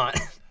same, but not.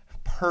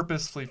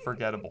 Purposefully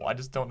forgettable. I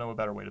just don't know a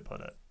better way to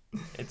put it.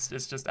 It's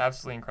just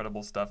absolutely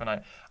incredible stuff,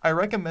 and I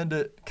recommend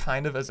it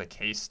kind of as a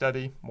case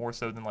study more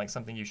so than like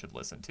something you should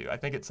listen to. I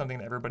think it's something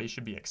that everybody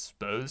should be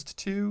exposed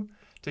to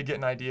get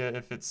an idea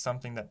if it's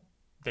something that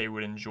they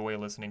would enjoy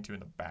listening to in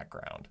the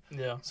background.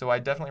 Yeah. So I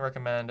definitely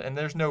recommend, and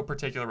there's no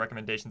particular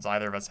recommendations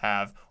either of us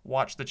have.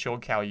 Watch the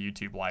Chilled Cow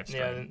YouTube live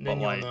stream. Yeah, then but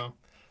you'll like, know.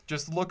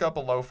 just look up a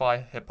lo-fi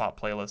hip-hop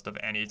playlist of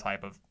any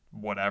type of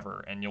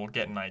whatever, and you'll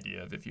get an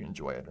idea of if you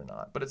enjoy it or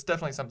not. But it's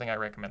definitely something I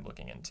recommend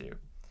looking into.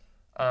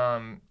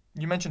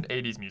 You mentioned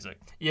 80s music.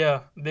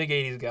 Yeah, big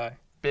 80s guy.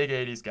 Big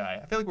 80s guy.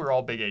 I feel like we're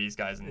all big 80s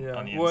guys on the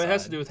inside. Well, it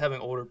has to do with having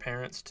older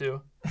parents,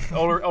 too.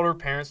 older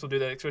parents will do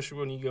that, especially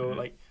when you go,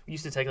 like, we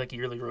used to take, like,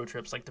 yearly road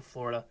trips, like, to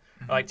Florida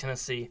or, like,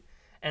 Tennessee.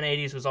 And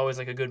 80s was always,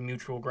 like, a good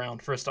mutual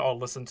ground for us to all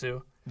listen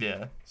to.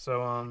 Yeah.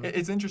 So,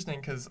 It's interesting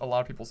because a lot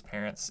of people's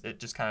parents, it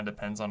just kind of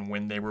depends on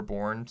when they were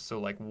born. So,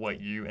 like,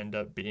 what you end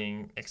up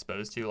being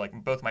exposed to. Like,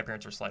 both my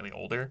parents are slightly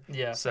older.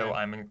 Yeah. So,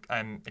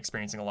 I'm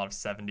experiencing a lot of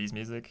 70s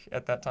music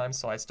at that time.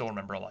 So, I still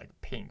remember, like,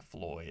 Pink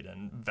Floyd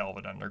and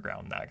Velvet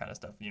Underground, that kind of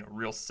stuff. You know,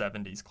 real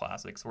 70s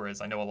classics. Whereas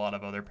I know a lot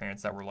of other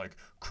parents that were, like,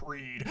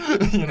 Creed,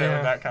 and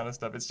that kind of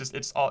stuff. It's just,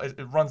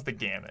 it runs the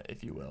gamut,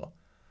 if you will.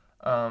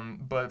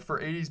 But for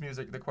 80s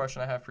music, the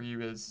question I have for you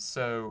is,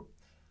 so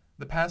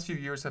the past few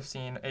years have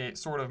seen a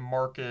sort of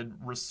marked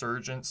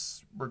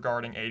resurgence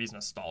regarding 80s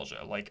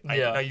nostalgia. Like, I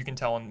know you can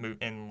tell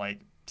in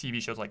like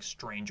TV shows like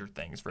Stranger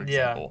Things, for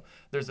example,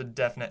 there's a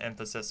definite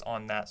emphasis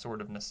on that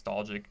sort of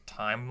nostalgic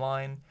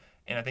timeline.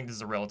 And I think this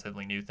is a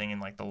relatively new thing in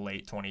like the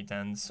late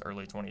 2010s,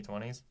 early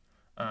 2020s.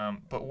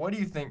 But what do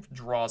you think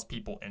draws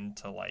people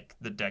into like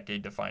the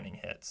decade-defining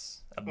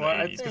hits of the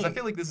 80s? Because I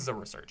feel like this is a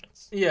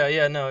resurgence.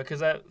 Yeah, no,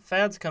 because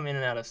fads come in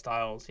and out of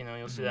styles. You know,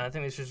 you'll see that. I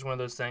think it's just one of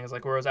those things,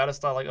 like where it was out of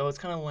style, like, oh, it's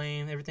kind of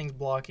lame, everything's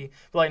blocky.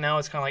 But like now,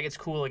 it's kind of like it's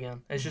cool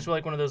again. It's just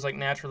like one of those like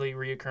naturally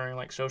reoccurring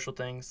like social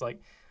things. Like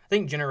I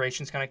think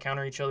generations kind of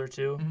counter each other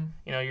too.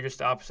 You know, you're just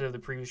the opposite of the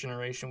previous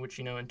generation, which,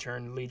 you know, in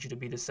turn leads you to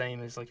be the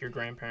same as like your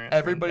grandparents.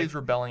 Everybody's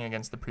rebelling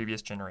against the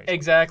previous generation.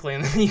 Exactly,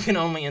 and then you can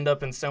only end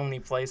up in so many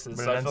places.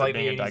 But so it ends I feel up like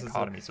being the a 80s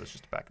dichotomy, so it's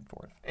just back and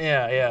forth.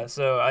 Yeah.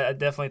 So I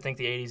definitely think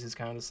the 80s is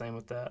kind of the same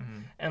with that.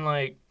 And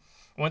like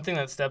one thing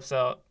that steps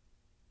out,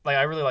 like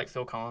I really like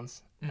Phil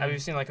Collins. Have you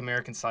seen like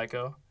American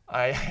Psycho?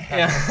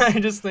 I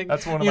just think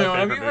that's one of my favorite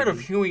have you heard of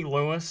movies. Huey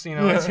Lewis? You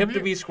know, it's hip to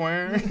be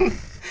square.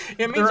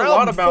 It means They're a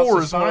lot out in about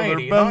fours, one of their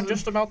society, not best-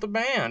 just about the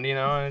band. You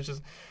know, and it's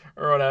just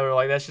or whatever.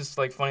 Like that's just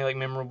like funny, like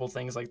memorable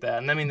things like that.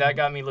 And I mean, that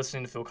got me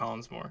listening to Phil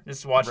Collins more,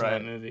 just watching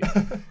that movie.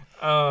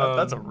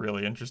 That's a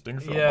really interesting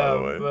film, by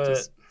the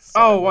way.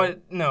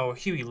 But no,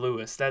 Huey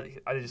Lewis. That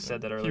I just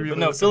said that earlier. Huey But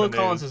no, Lewis Phil in the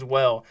Collins news. as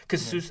well,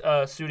 because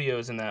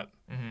Studio's in that.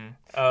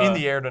 In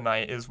the Air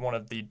Tonight is one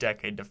of the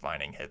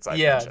decade-defining hits. I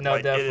mentioned. No,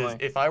 like,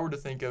 definitely. If I were to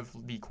think of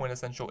the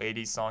quintessential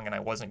 80s song and I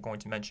wasn't going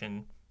to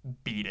mention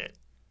Beat It,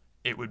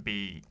 it would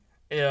be,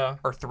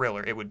 or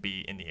Thriller, it would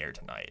be In the Air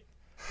Tonight.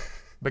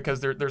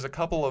 Because there's a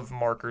couple of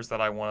markers that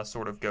I want to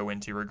sort of go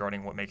into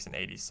regarding what makes an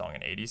 80s song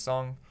an 80s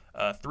song.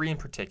 3 in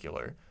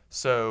particular.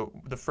 So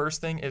the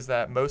first thing is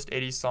that most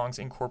 80s songs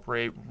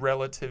incorporate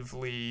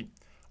relatively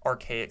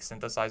archaic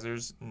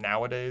synthesizers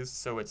nowadays.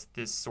 So it's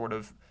this sort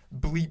of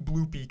bleep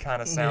bloopy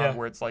kind of sound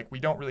where it's like we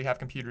don't really have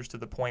computers to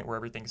the point where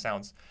everything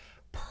sounds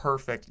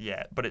perfect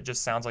yet, but it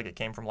just sounds like it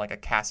came from like a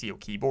Casio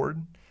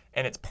keyboard,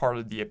 and it's part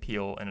of the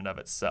appeal in and of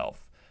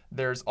itself.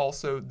 There's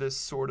also this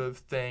sort of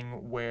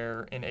thing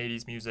where in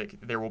 80s music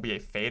there will be a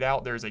fade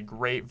out. There's a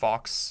great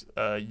Vox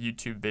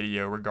YouTube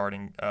video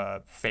regarding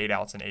fade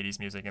outs in 80s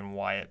music and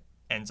why it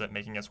ends up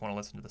making us want to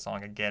listen to the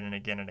song again and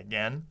again and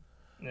again.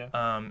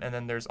 And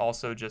then there's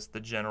also just the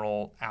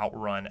general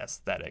outrun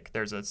aesthetic.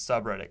 There's a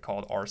subreddit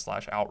called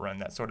r/outrun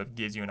that sort of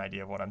gives you an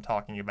idea of what I'm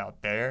talking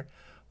about there.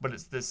 But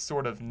it's this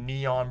sort of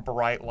neon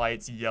bright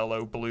lights,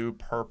 yellow, blue,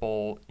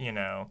 purple, you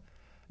know,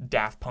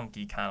 Daft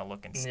Punky kind of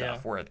looking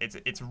stuff where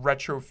it's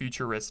retro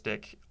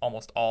futuristic.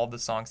 Almost all the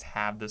songs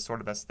have this sort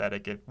of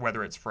aesthetic,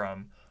 whether it's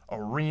from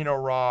arena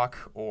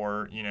rock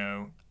or, you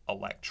know,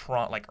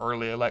 like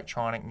early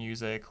electronic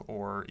music,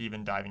 or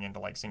even diving into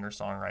like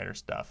singer-songwriter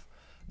stuff.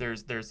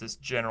 There's this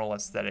general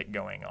aesthetic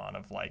going on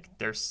of like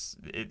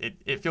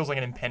it feels like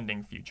an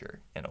impending future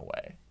in a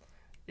way.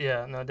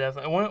 Yeah, no,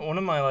 definitely. One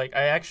of my like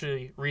I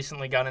actually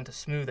recently got into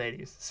smooth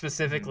 80s,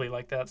 specifically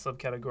like that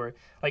subcategory,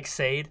 like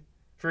Sade,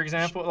 for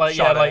example, like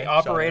like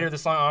Operator, the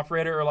song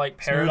Operator, or like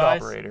Paradise.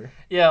 Smooth Operator.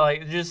 Yeah,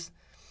 like just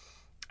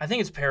I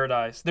think it's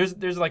Paradise.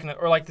 There's like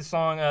or like the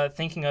song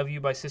Thinking of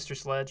You by Sister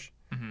Sledge.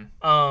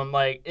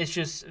 Like it's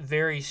just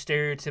very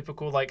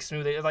stereotypical, like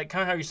smooth, like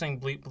kind of how you're saying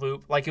bleep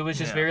bloop. Like it was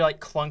just very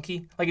like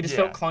clunky. Like it just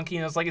felt clunky,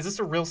 and I was like, is this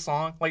a real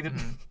song? Like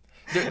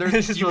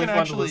it's just really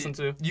fun to listen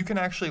to. You can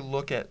actually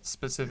look at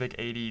specific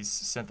 80s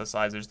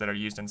synthesizers that are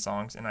used in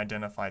songs and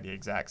identify the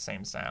exact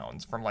same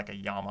sounds from like a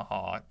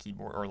Yamaha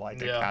keyboard or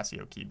like a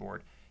Casio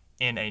keyboard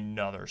in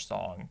another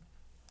song.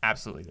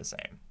 Absolutely the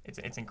same.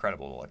 It's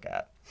incredible to look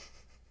at.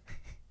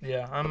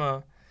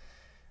 Yeah,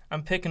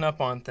 I'm picking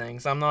up on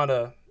things. I'm not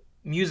a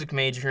music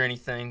major or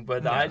anything,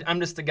 but Yeah. I'm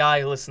just a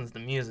guy who listens to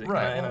music.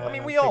 Right. And I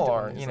mean, we picked all up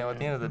are. on You know, music, at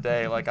the end of the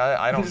day, like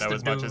I don't Just know a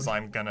as much as dude.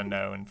 I'm gonna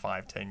know in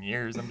 5-10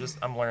 years.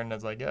 I'm learning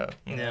as I go.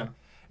 You know? Yeah.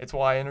 It's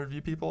why I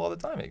interview people all the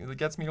time. It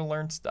gets me to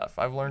learn stuff.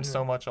 I've learned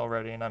so much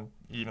already, and I'm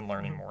even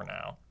learning more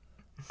now.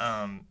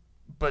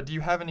 But do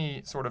you have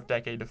any sort of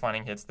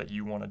decade-defining hits that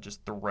you want to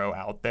just throw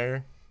out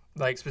there?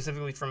 Like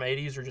specifically from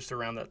 80s or just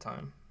around that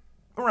time?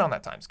 Around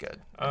that time's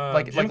good. Jim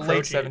like late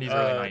Croce, 70s,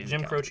 early 90s.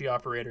 Jim Croce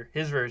operator,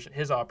 his version,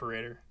 his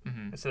operator,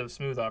 Mm-hmm. instead of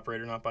smooth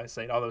operator, not by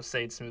Sade. Although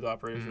Sade's smooth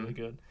operator is really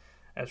good.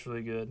 That's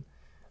really good.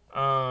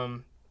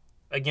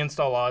 Against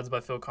All Odds by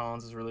Phil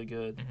Collins is really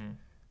good. Mm-hmm.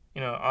 You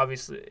know,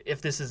 obviously,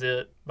 If This Is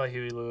It by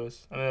Huey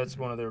Lewis. I know that's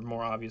one of their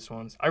more obvious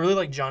ones. I really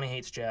like Johnny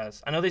Hates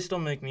Jazz. I know they still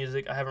make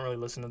music. I haven't really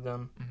listened to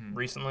them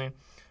recently.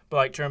 But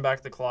like Turn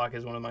Back the Clock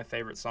is one of my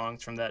favorite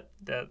songs from that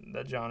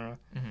genre.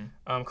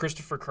 Mm-hmm.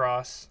 Christopher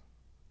Cross,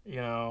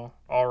 you know,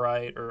 All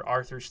Right, or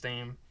Arthur's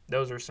Theme.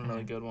 Those are some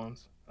really good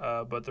ones.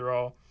 But they're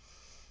all,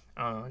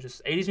 I don't know,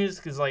 just 80s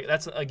music is like,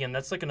 that's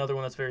like another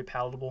one that's very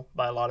palatable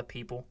by a lot of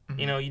people.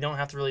 You know, you don't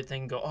have to really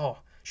think and go, oh,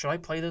 should I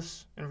play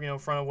this in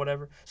front of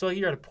whatever? So like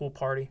you're at a pool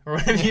party or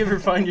whatever, you ever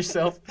find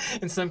yourself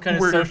in some kind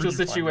of social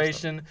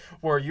situation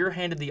where you're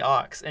handed the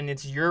aux and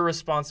it's your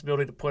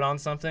responsibility to put on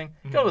something,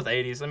 go with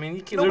 80s. I mean,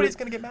 you can Nobody's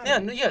going to get mad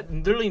at you. Yeah,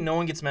 literally no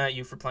one gets mad at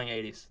you for playing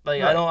 80s.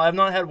 Like Right. I've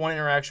not had one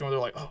interaction where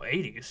they're like, oh,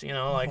 80s, you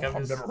know, like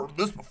I've never heard of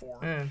this before.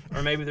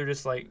 or maybe they're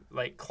just like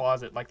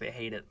closet, like they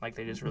hate it, like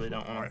they just really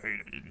don't want to.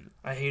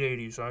 I hate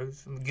 80s.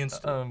 I'm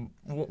against it.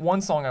 One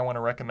song I want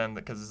to recommend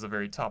because it's a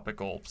very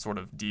topical sort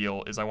of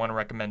deal is I want to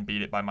recommend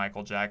Beat It by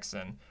Michael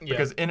Jackson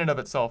because in and of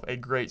itself a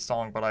great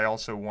song, but I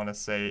also want to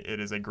say it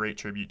is a great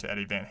tribute to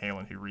Eddie Van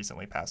Halen, who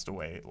recently passed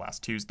away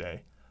last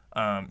Tuesday,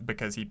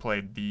 because he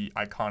played the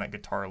iconic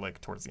guitar lick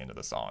towards the end of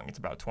the song. It's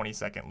about a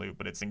 20-second loop,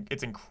 but it's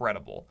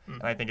incredible,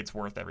 and I think it's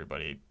worth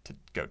everybody to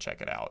go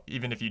check it out,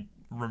 even if you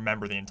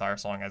remember the entire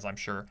song, as I'm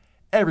sure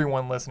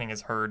everyone listening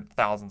has heard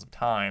thousands of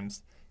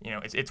times. You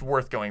know, it's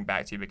worth going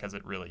back to because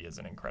it really is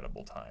an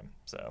incredible time.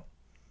 So,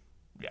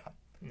 yeah.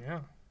 Yeah.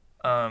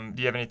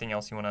 Do you have anything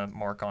else you want to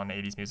mark on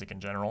 80s music in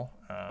general?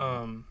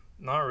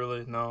 Not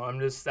really. No,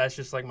 that's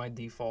just like my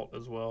default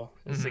as well.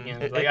 Just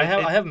again, It- like it- I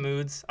it- have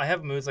moods.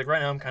 Like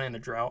right now I'm kind of in a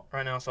drought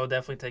right now, so I'll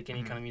definitely take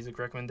any kind of music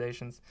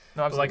recommendations.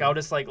 No, But like absolutely. I'll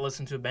just like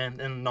listen to a band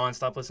and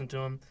nonstop listen to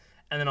them,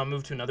 and then I'll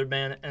move to another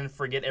band and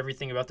forget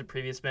everything about the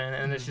previous band,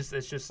 and it's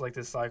just like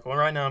this cycle. And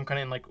right now I'm kind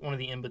of in like one of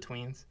the in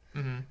betweens.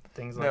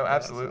 Things like No, that.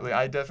 absolutely.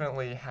 I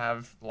definitely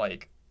have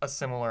like a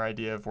similar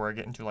idea of where I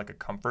get into like a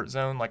comfort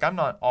zone. Like I'm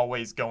not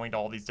always going to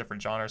all these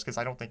different genres because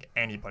I don't think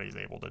anybody's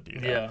able to do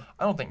that. Yeah.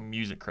 I don't think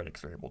music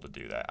critics are able to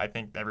do that. I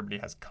think everybody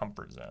has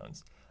comfort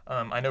zones.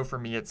 I know for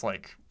me it's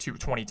like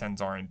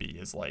 2010s R&B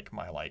is like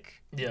my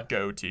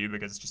go-to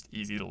because it's just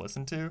easy to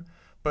listen to.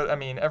 But I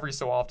mean, every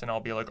so often I'll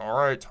be like, all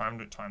right, time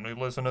to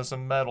listen to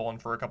some metal,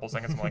 and for a couple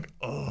seconds I'm like,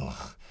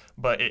 ugh.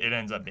 But it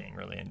ends up being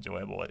really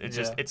enjoyable.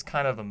 It's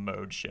kind of a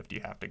mode shift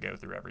you have to go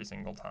through every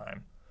single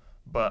time.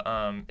 But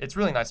it's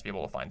really nice to be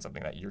able to find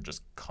something that you're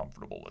just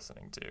comfortable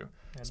listening to.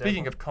 Yeah,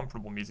 Speaking of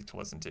comfortable music to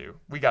listen to,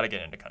 we got to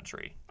get into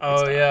country.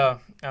 Oh yeah.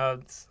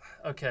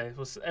 Okay.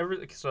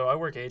 So I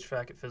work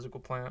HVAC at physical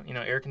plant. You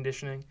know, air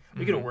conditioning.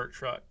 We get a work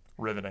truck.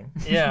 Riveting.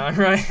 Yeah,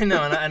 right.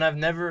 No, and I've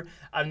never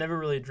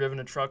really driven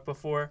a truck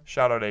before.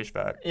 Shout out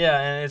HVAC. Yeah,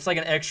 and it's like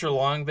an extra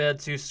long bed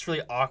too. So it's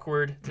really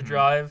awkward to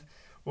drive.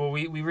 Well,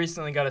 we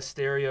recently got a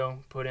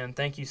stereo put in.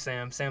 Thank you,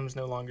 Sam. Sam's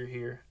no longer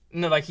here.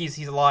 No, like he's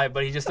alive,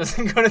 but he just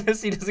doesn't go to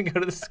this. He doesn't go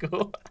to the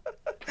school.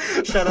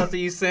 Shout out to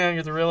you, Sam.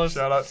 You're the realest.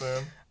 Shout out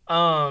Sam.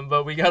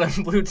 But we got a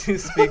Bluetooth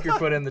speaker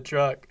put in the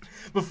truck.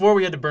 Before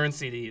we had to burn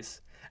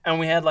CDs, and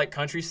we had like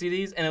country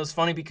CDs, and it was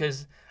funny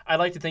because I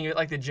like to think of it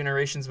like the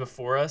generations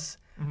before us.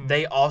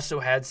 They also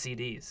had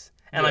CDs,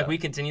 and like we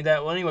continued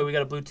that. Well, anyway, we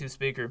got a Bluetooth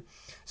speaker,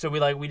 so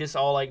we just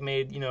all like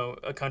made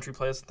a country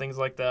playlist and things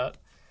like that.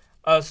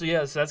 So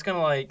that's kind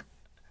of like.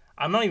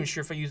 I'm not even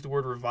sure if I used the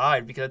word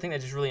revived because I think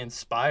that just really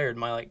inspired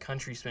my like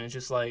country spin. It's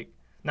just like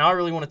now I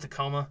really want a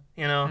Tacoma,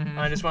 you know.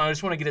 I just want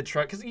to get a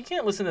truck because you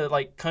can't listen to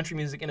like country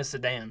music in a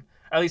sedan.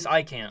 At least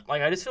I can't.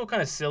 Like I just feel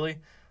kind of silly,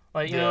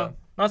 like you know.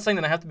 Not saying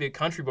that I have to be a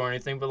country boy or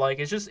anything, but like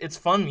it's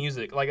fun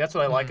music. Like that's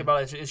what I like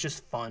about it. It's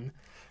just fun.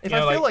 If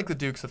I feel like the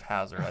Dukes of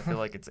Hazzard, I feel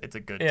like it's a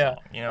good song.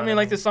 You know I mean,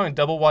 like this song,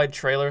 Double Wide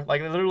Trailer.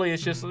 Like, literally,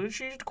 it's just,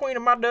 she's the queen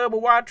of my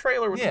double wide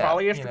trailer with the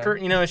polyester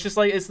curtain. You know, it's just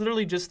like, it's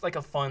literally just like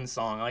a fun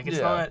song. Like, it's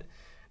not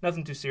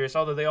nothing too serious,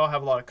 although they all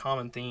have a lot of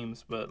common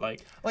themes, but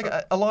like...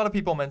 a lot of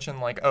people mention,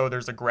 like, oh,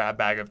 there's a grab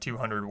bag of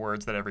 200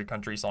 words that every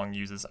country song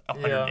uses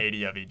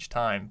 180 of each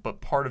time,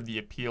 but part of the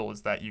appeal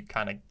is that you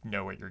kind of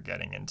know what you're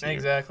getting into.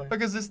 Exactly.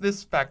 Because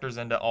this factors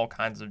into all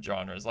kinds of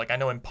genres. Like, I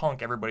know in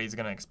punk, everybody's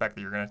going to expect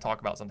that you're going to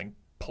talk about something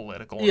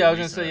political. Yeah, I was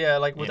going to say,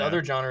 like with you know?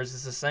 other genres,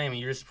 it's the same.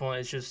 You're just pulling,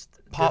 it's just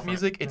pop different.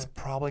 music, it's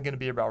probably going to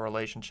be about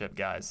relationship,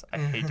 guys. I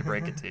hate to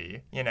break it to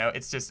you. You know,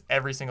 it's just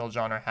every single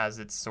genre has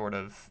its sort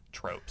of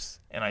tropes.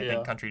 And I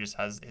think country just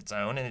has its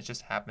own, and it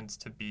just happens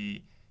to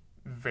be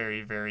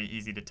very, very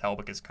easy to tell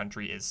because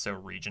country is so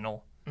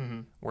regional.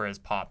 Whereas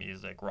pop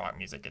music, rock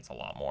music, it's a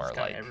lot more it's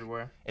like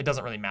everywhere. It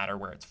doesn't really matter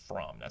where it's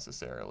from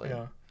necessarily.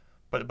 Yeah.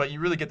 But you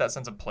really get that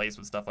sense of place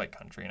with stuff like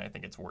country, and I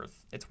think it's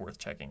worth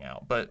checking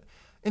out. But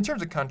in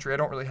terms of country, I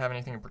don't really have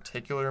anything in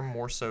particular.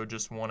 More so,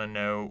 just want to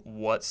know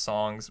what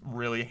songs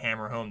really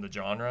hammer home the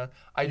genre.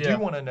 I do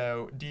want to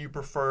know: do you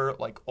prefer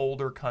like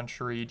older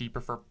country? Do you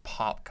prefer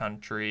pop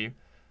country?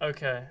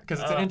 Okay. Because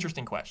it's an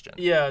interesting question.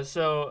 Yeah.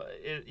 So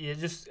it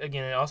just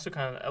again, it also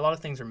kind of a lot of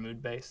things are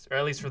mood based, or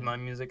at least for my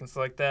music and stuff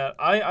like that.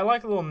 I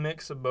like a little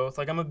mix of both.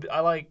 Like I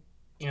like.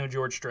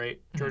 George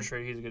Strait. George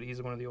Strait, he's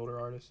one of the older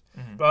artists.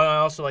 But I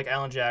also like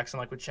Alan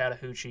Jackson, like with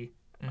Chattahoochee,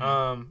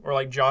 or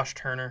like Josh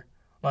Turner.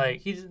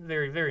 Like he's a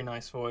very, very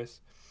nice voice.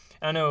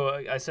 I know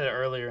I said it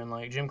earlier, and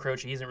like Jim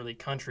Croce, he isn't really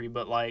country,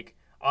 but like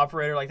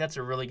Operator, like that's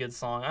a really good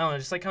song. I don't know,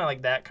 just like kind of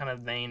like that kind of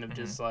vein of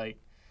just like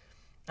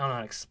I don't know how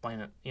to explain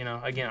it.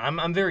 Again,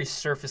 I'm very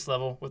surface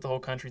level with the whole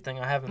country thing.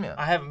 I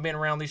haven't been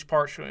around these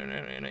parts in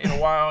a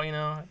while.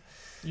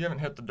 You haven't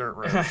hit the dirt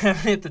roads. I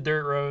haven't hit the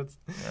dirt roads.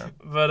 Yeah.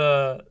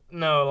 But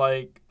no,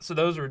 like so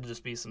those would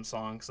just be some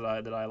songs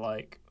that I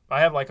like. I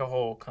have like a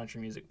whole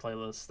country music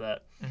playlist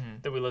that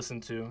we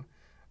listen to.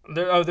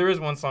 There is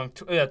one song,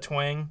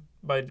 Twang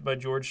by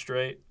George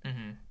Strait.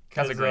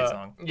 That's a great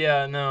song.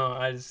 Yeah,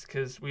 no,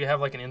 because we have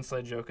like an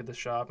inside joke at the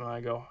shop, and I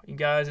go, you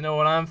guys know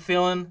what I'm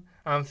feeling?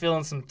 I'm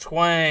feeling some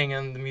twang,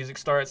 and the music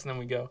starts, and then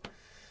we go.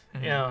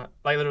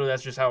 Like literally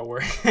that's just how it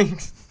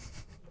works.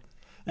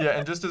 Yeah,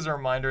 and just as a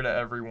reminder to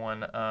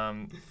everyone,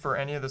 for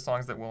any of the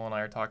songs that Will and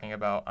I are talking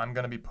about, I'm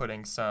going to be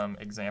putting some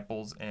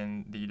examples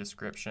in the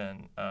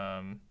description,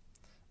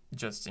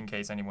 just in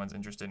case anyone's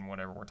interested in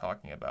whatever we're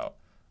talking about.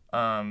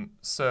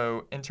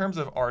 So in terms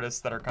of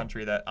artists that are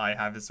country that I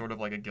have as sort of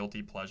like a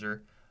guilty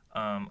pleasure,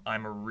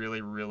 I'm a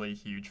really, really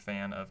huge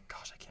fan of,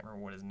 gosh, I can't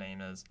remember what his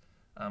name is.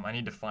 I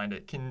need to find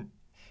it.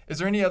 Is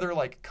there any other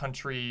like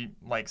country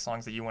like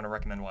songs that you want to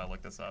recommend while I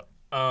look this up?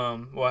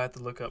 Well, I have to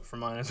look up for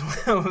mine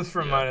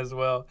as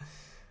well.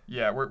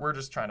 Yeah, we're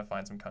just trying to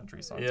find some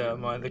country songs. Yeah,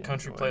 the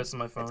country playlist on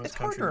my phone. It's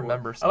hard to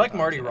remember. I like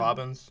Marty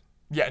Robbins.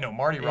 Yeah, no,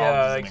 Marty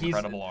Robbins is an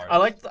incredible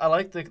artist. I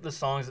like the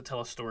songs that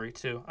tell a story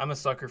too. I'm a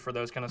sucker for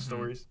those kind of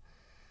stories.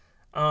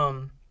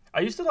 I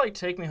used to like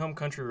Take Me Home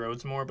Country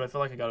Roads more, but I feel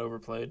like it got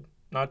overplayed.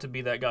 Not to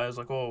be that guy who's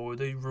like, oh,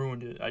 they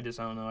ruined it. I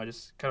don't know. I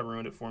just kind of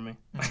ruined it for me.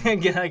 I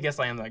guess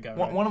I am that guy.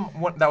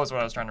 Right? That was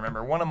what I was trying to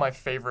remember. One of my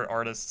favorite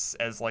artists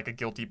as like a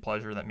guilty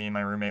pleasure that me and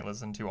my roommate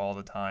listen to all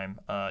the time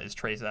is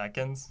Trace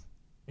Atkins.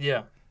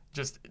 Yeah.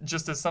 Just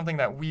as something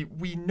that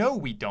we know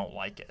we don't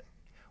like it.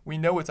 We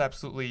know it's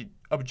absolutely,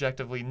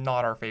 objectively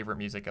not our favorite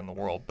music in the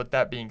world. But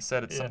that being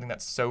said, it's something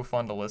that's so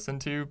fun to listen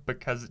to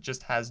because it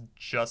just has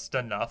just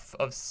enough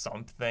of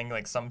something,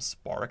 like some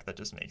spark that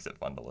just makes it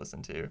fun to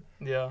listen to.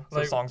 Yeah.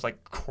 So songs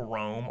like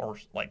Chrome or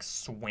like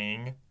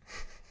Swing,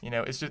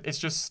 it's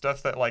just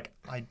stuff that like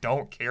I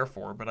don't care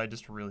for, but I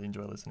just really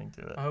enjoy listening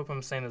to it. I hope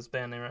I'm saying this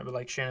band name right, but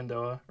like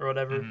Shenandoah or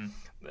whatever.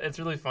 It's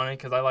really funny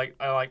because I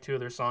like two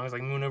of their songs,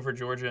 like Moon Over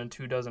Georgia and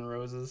 2 Dozen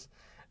Roses.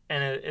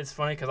 And it's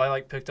funny because I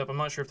like picked up. I'm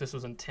not sure if this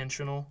was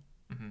intentional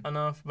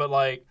enough, but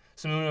like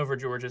Moon Over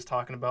Georgia is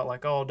talking about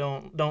like, oh,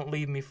 don't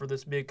leave me for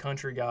this big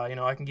country guy.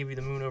 I can give you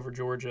the moon over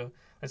Georgia.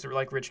 That's a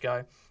like rich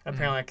guy.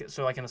 Apparently,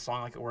 so like in a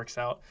song, like it works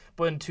out.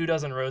 But in 2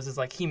 Dozen Roses,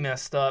 like he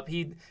messed up.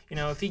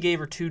 If he gave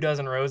her 2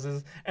 dozen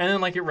roses, and then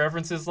like it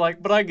references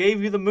like, but I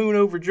gave you the moon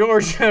over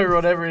Georgia or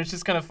whatever. It's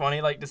just kind of funny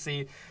like to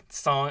see the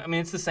song. I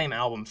mean, it's the same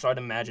album, so I'd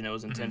imagine it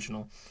was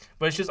intentional.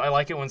 But it's just I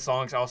like it when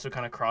songs also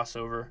kind of cross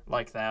over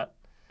like that.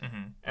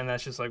 And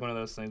that's just like one of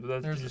those things.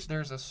 But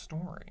there's a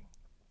story,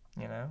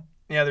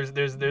 Yeah,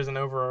 there's an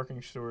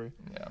overarching story.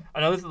 Yeah.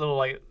 I know this little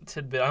like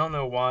tidbit. I don't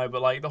know why,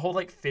 but like the whole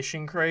like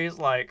fishing craze.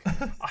 Like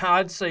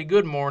I'd say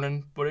good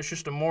morning, but it's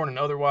just a morning.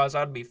 Otherwise,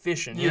 I'd be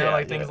fishing.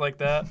 Things like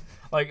that.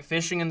 Like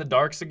Fishing in the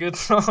Dark's a good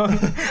song.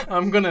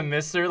 I'm gonna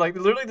miss her. Like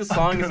literally, the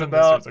song is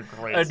about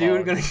a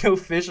dude gonna go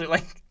fishing.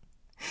 Like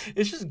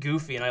it's just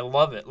goofy, and I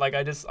love it. Like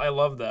I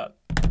love that.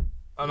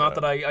 Not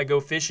that I go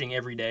fishing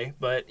every day,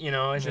 but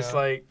it's just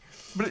like.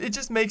 But it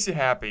just makes you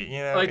happy,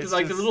 Like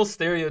the little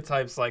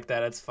stereotypes like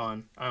that. It's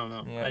fun. I don't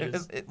know. Yeah,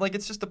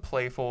 it's just a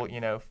playful,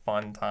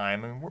 fun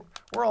time. I mean,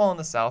 we're all in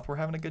the South. We're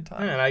having a good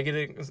time. Yeah, and I get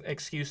an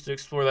excuse to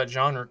explore that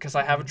genre because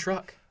I have a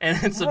truck, and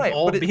it's an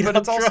old beat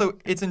up truck. Also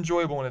it's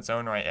enjoyable in its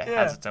own right. It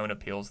has its own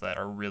appeals that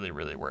are really,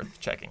 really worth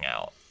checking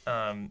out.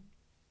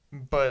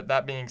 But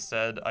that being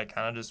said, I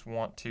kind of just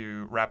want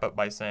to wrap up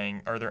by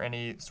saying, are there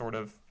any sort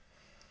of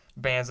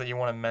bands that you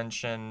want to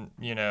mention,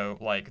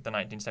 like the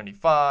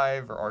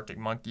 1975 or Arctic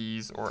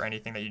Monkeys or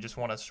anything that you just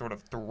want to sort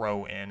of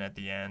throw in at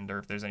the end, or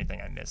if there's anything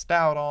I missed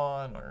out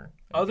on or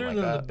other like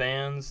than that? The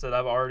bands that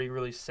I've already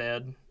really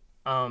said,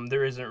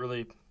 there isn't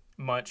really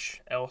much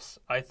else,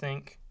 I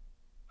think.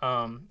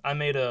 I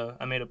made a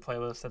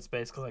playlist that's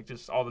basically like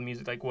just all the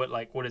music,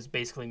 what is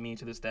basically me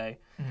to this day.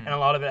 And a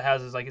lot of it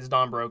is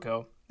Don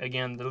Broco,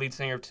 again, the lead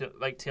singer of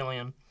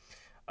Tillian,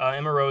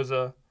 Emma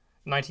Rosa,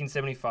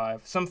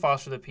 1975, some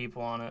Foster the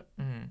People on it.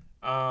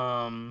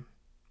 And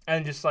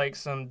And just like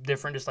some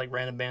different, just like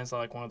random bands that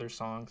like one of their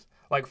songs.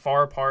 Like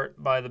Far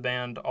Apart by the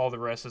band All the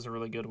Rest is a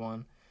really good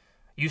one.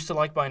 Used to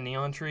Like by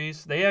Neon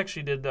Trees. They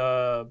actually did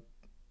a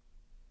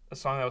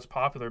song that was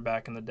popular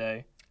back in the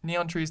day.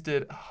 Neon Trees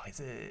did. Oh, is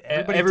it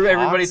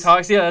Everybody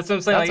Talks? Yeah, that's what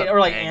I'm saying. That's Or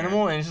like banger.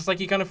 Animal, and it's just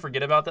like you kind of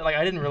forget about that. Like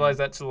I didn't realize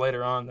that till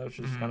later on. That was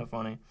just kind of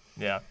funny.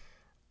 Yeah.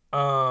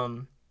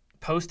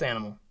 Post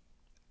Animal,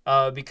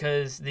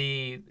 because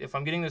if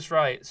I'm getting this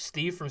right,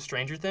 Steve from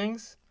Stranger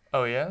Things.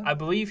 Oh yeah. I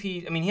believe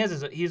he has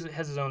his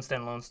own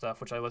standalone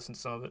stuff, which I listened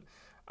to some of it.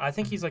 I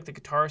think he's like the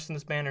guitarist in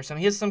this band or something.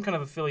 He has some kind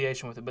of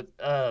affiliation with it, but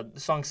the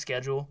song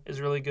Schedule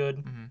is really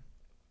good.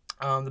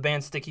 The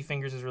band Sticky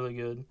Fingers is really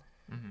good.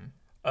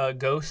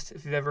 Ghost,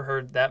 if you've ever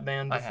heard that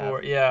band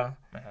before. I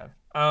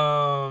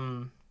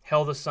have.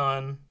 Hell the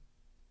Sun.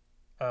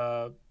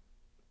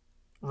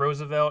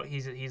 Roosevelt,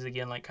 he's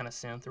again like kind of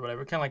synth or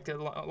whatever. Kind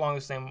of like along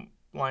the same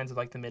lines of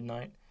like the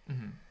Midnight.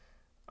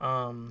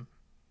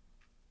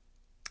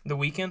 The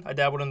Weeknd, I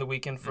dabbled in The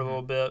Weeknd for a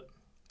little bit.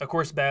 Of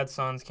course, Bad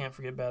Sons, can't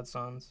forget Bad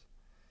Sons.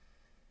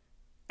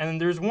 And then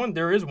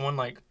there is one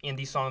like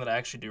indie song that I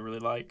actually do really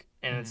like,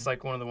 and it's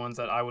like one of the ones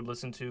that I would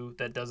listen to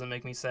that doesn't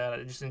make me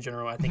sad. Just in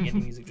general, I think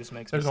indie music just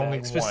makes me sad. There's only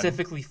one.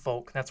 Specifically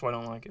folk, that's why I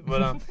don't like it.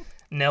 But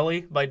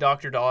Nelly by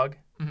Dr. Dog,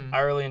 I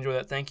really enjoy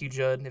that. Thank you,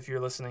 Judd, if you're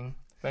listening.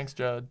 Thanks,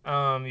 Judd.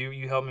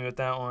 You helped me with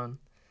that one.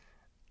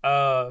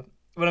 But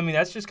I mean,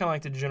 that's just kind of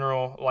like the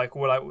general like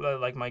what I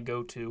like my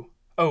go-to.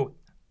 Oh,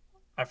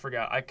 I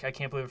forgot. I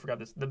can't believe I forgot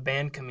this. The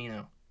band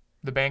Camino.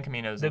 The band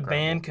Camino is incredible.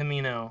 Band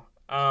Camino.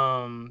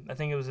 I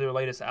think it was their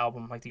latest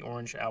album, like the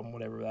Orange album,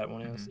 whatever that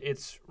one is.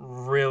 It's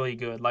really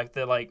good. Like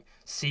the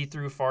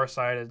See-Through,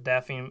 Farsighted,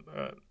 Daffy,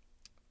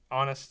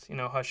 Honest,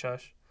 Hush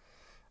Hush,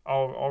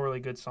 all really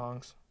good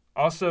songs.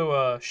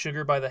 Also,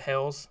 Sugar by the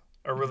Hells,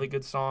 a really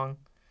good song.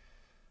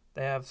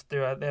 They have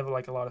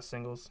like a lot of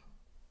singles.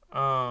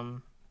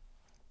 But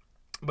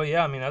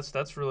yeah, I mean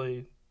that's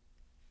really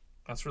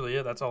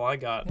it. That's all I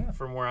got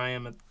from where I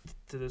am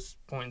to this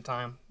point in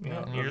time.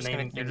 You're just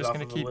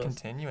gonna keep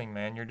continuing,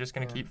 man. You're just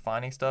gonna keep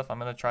finding stuff. I'm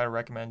gonna try to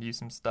recommend you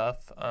some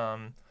stuff.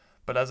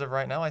 But as of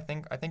right now, I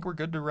think we're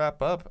good to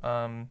wrap up.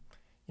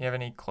 You have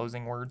any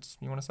closing words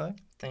you want to say?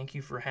 Thank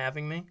you for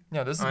having me.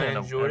 Yeah, this has I been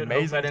enjoyed an it.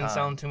 amazing Hope I didn't time.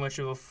 sound too much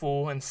of a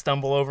fool and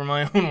stumble over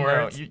my own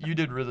words. No, you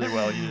did really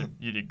well.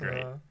 You did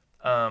great.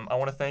 I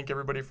want to thank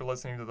everybody for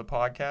listening to the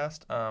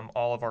podcast.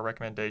 All of our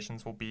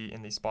recommendations will be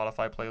in the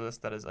Spotify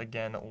playlist that is,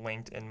 again,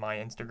 linked in my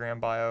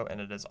Instagram bio, and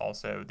it is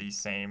also the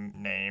same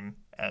name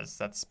as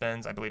Seth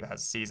Spins. I believe it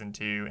has Season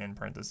 2 in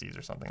parentheses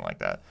or something like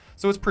that.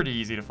 So it's pretty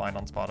easy to find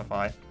on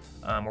Spotify.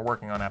 We're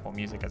working on Apple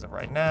Music as of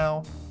right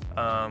now,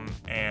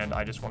 and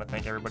I just want to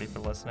thank everybody for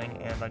listening,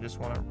 and I just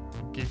want to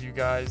give you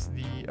guys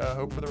the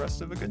hope for the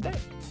rest of a good day.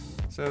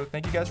 So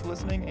thank you guys for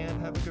listening, and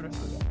have a good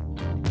rest of the day.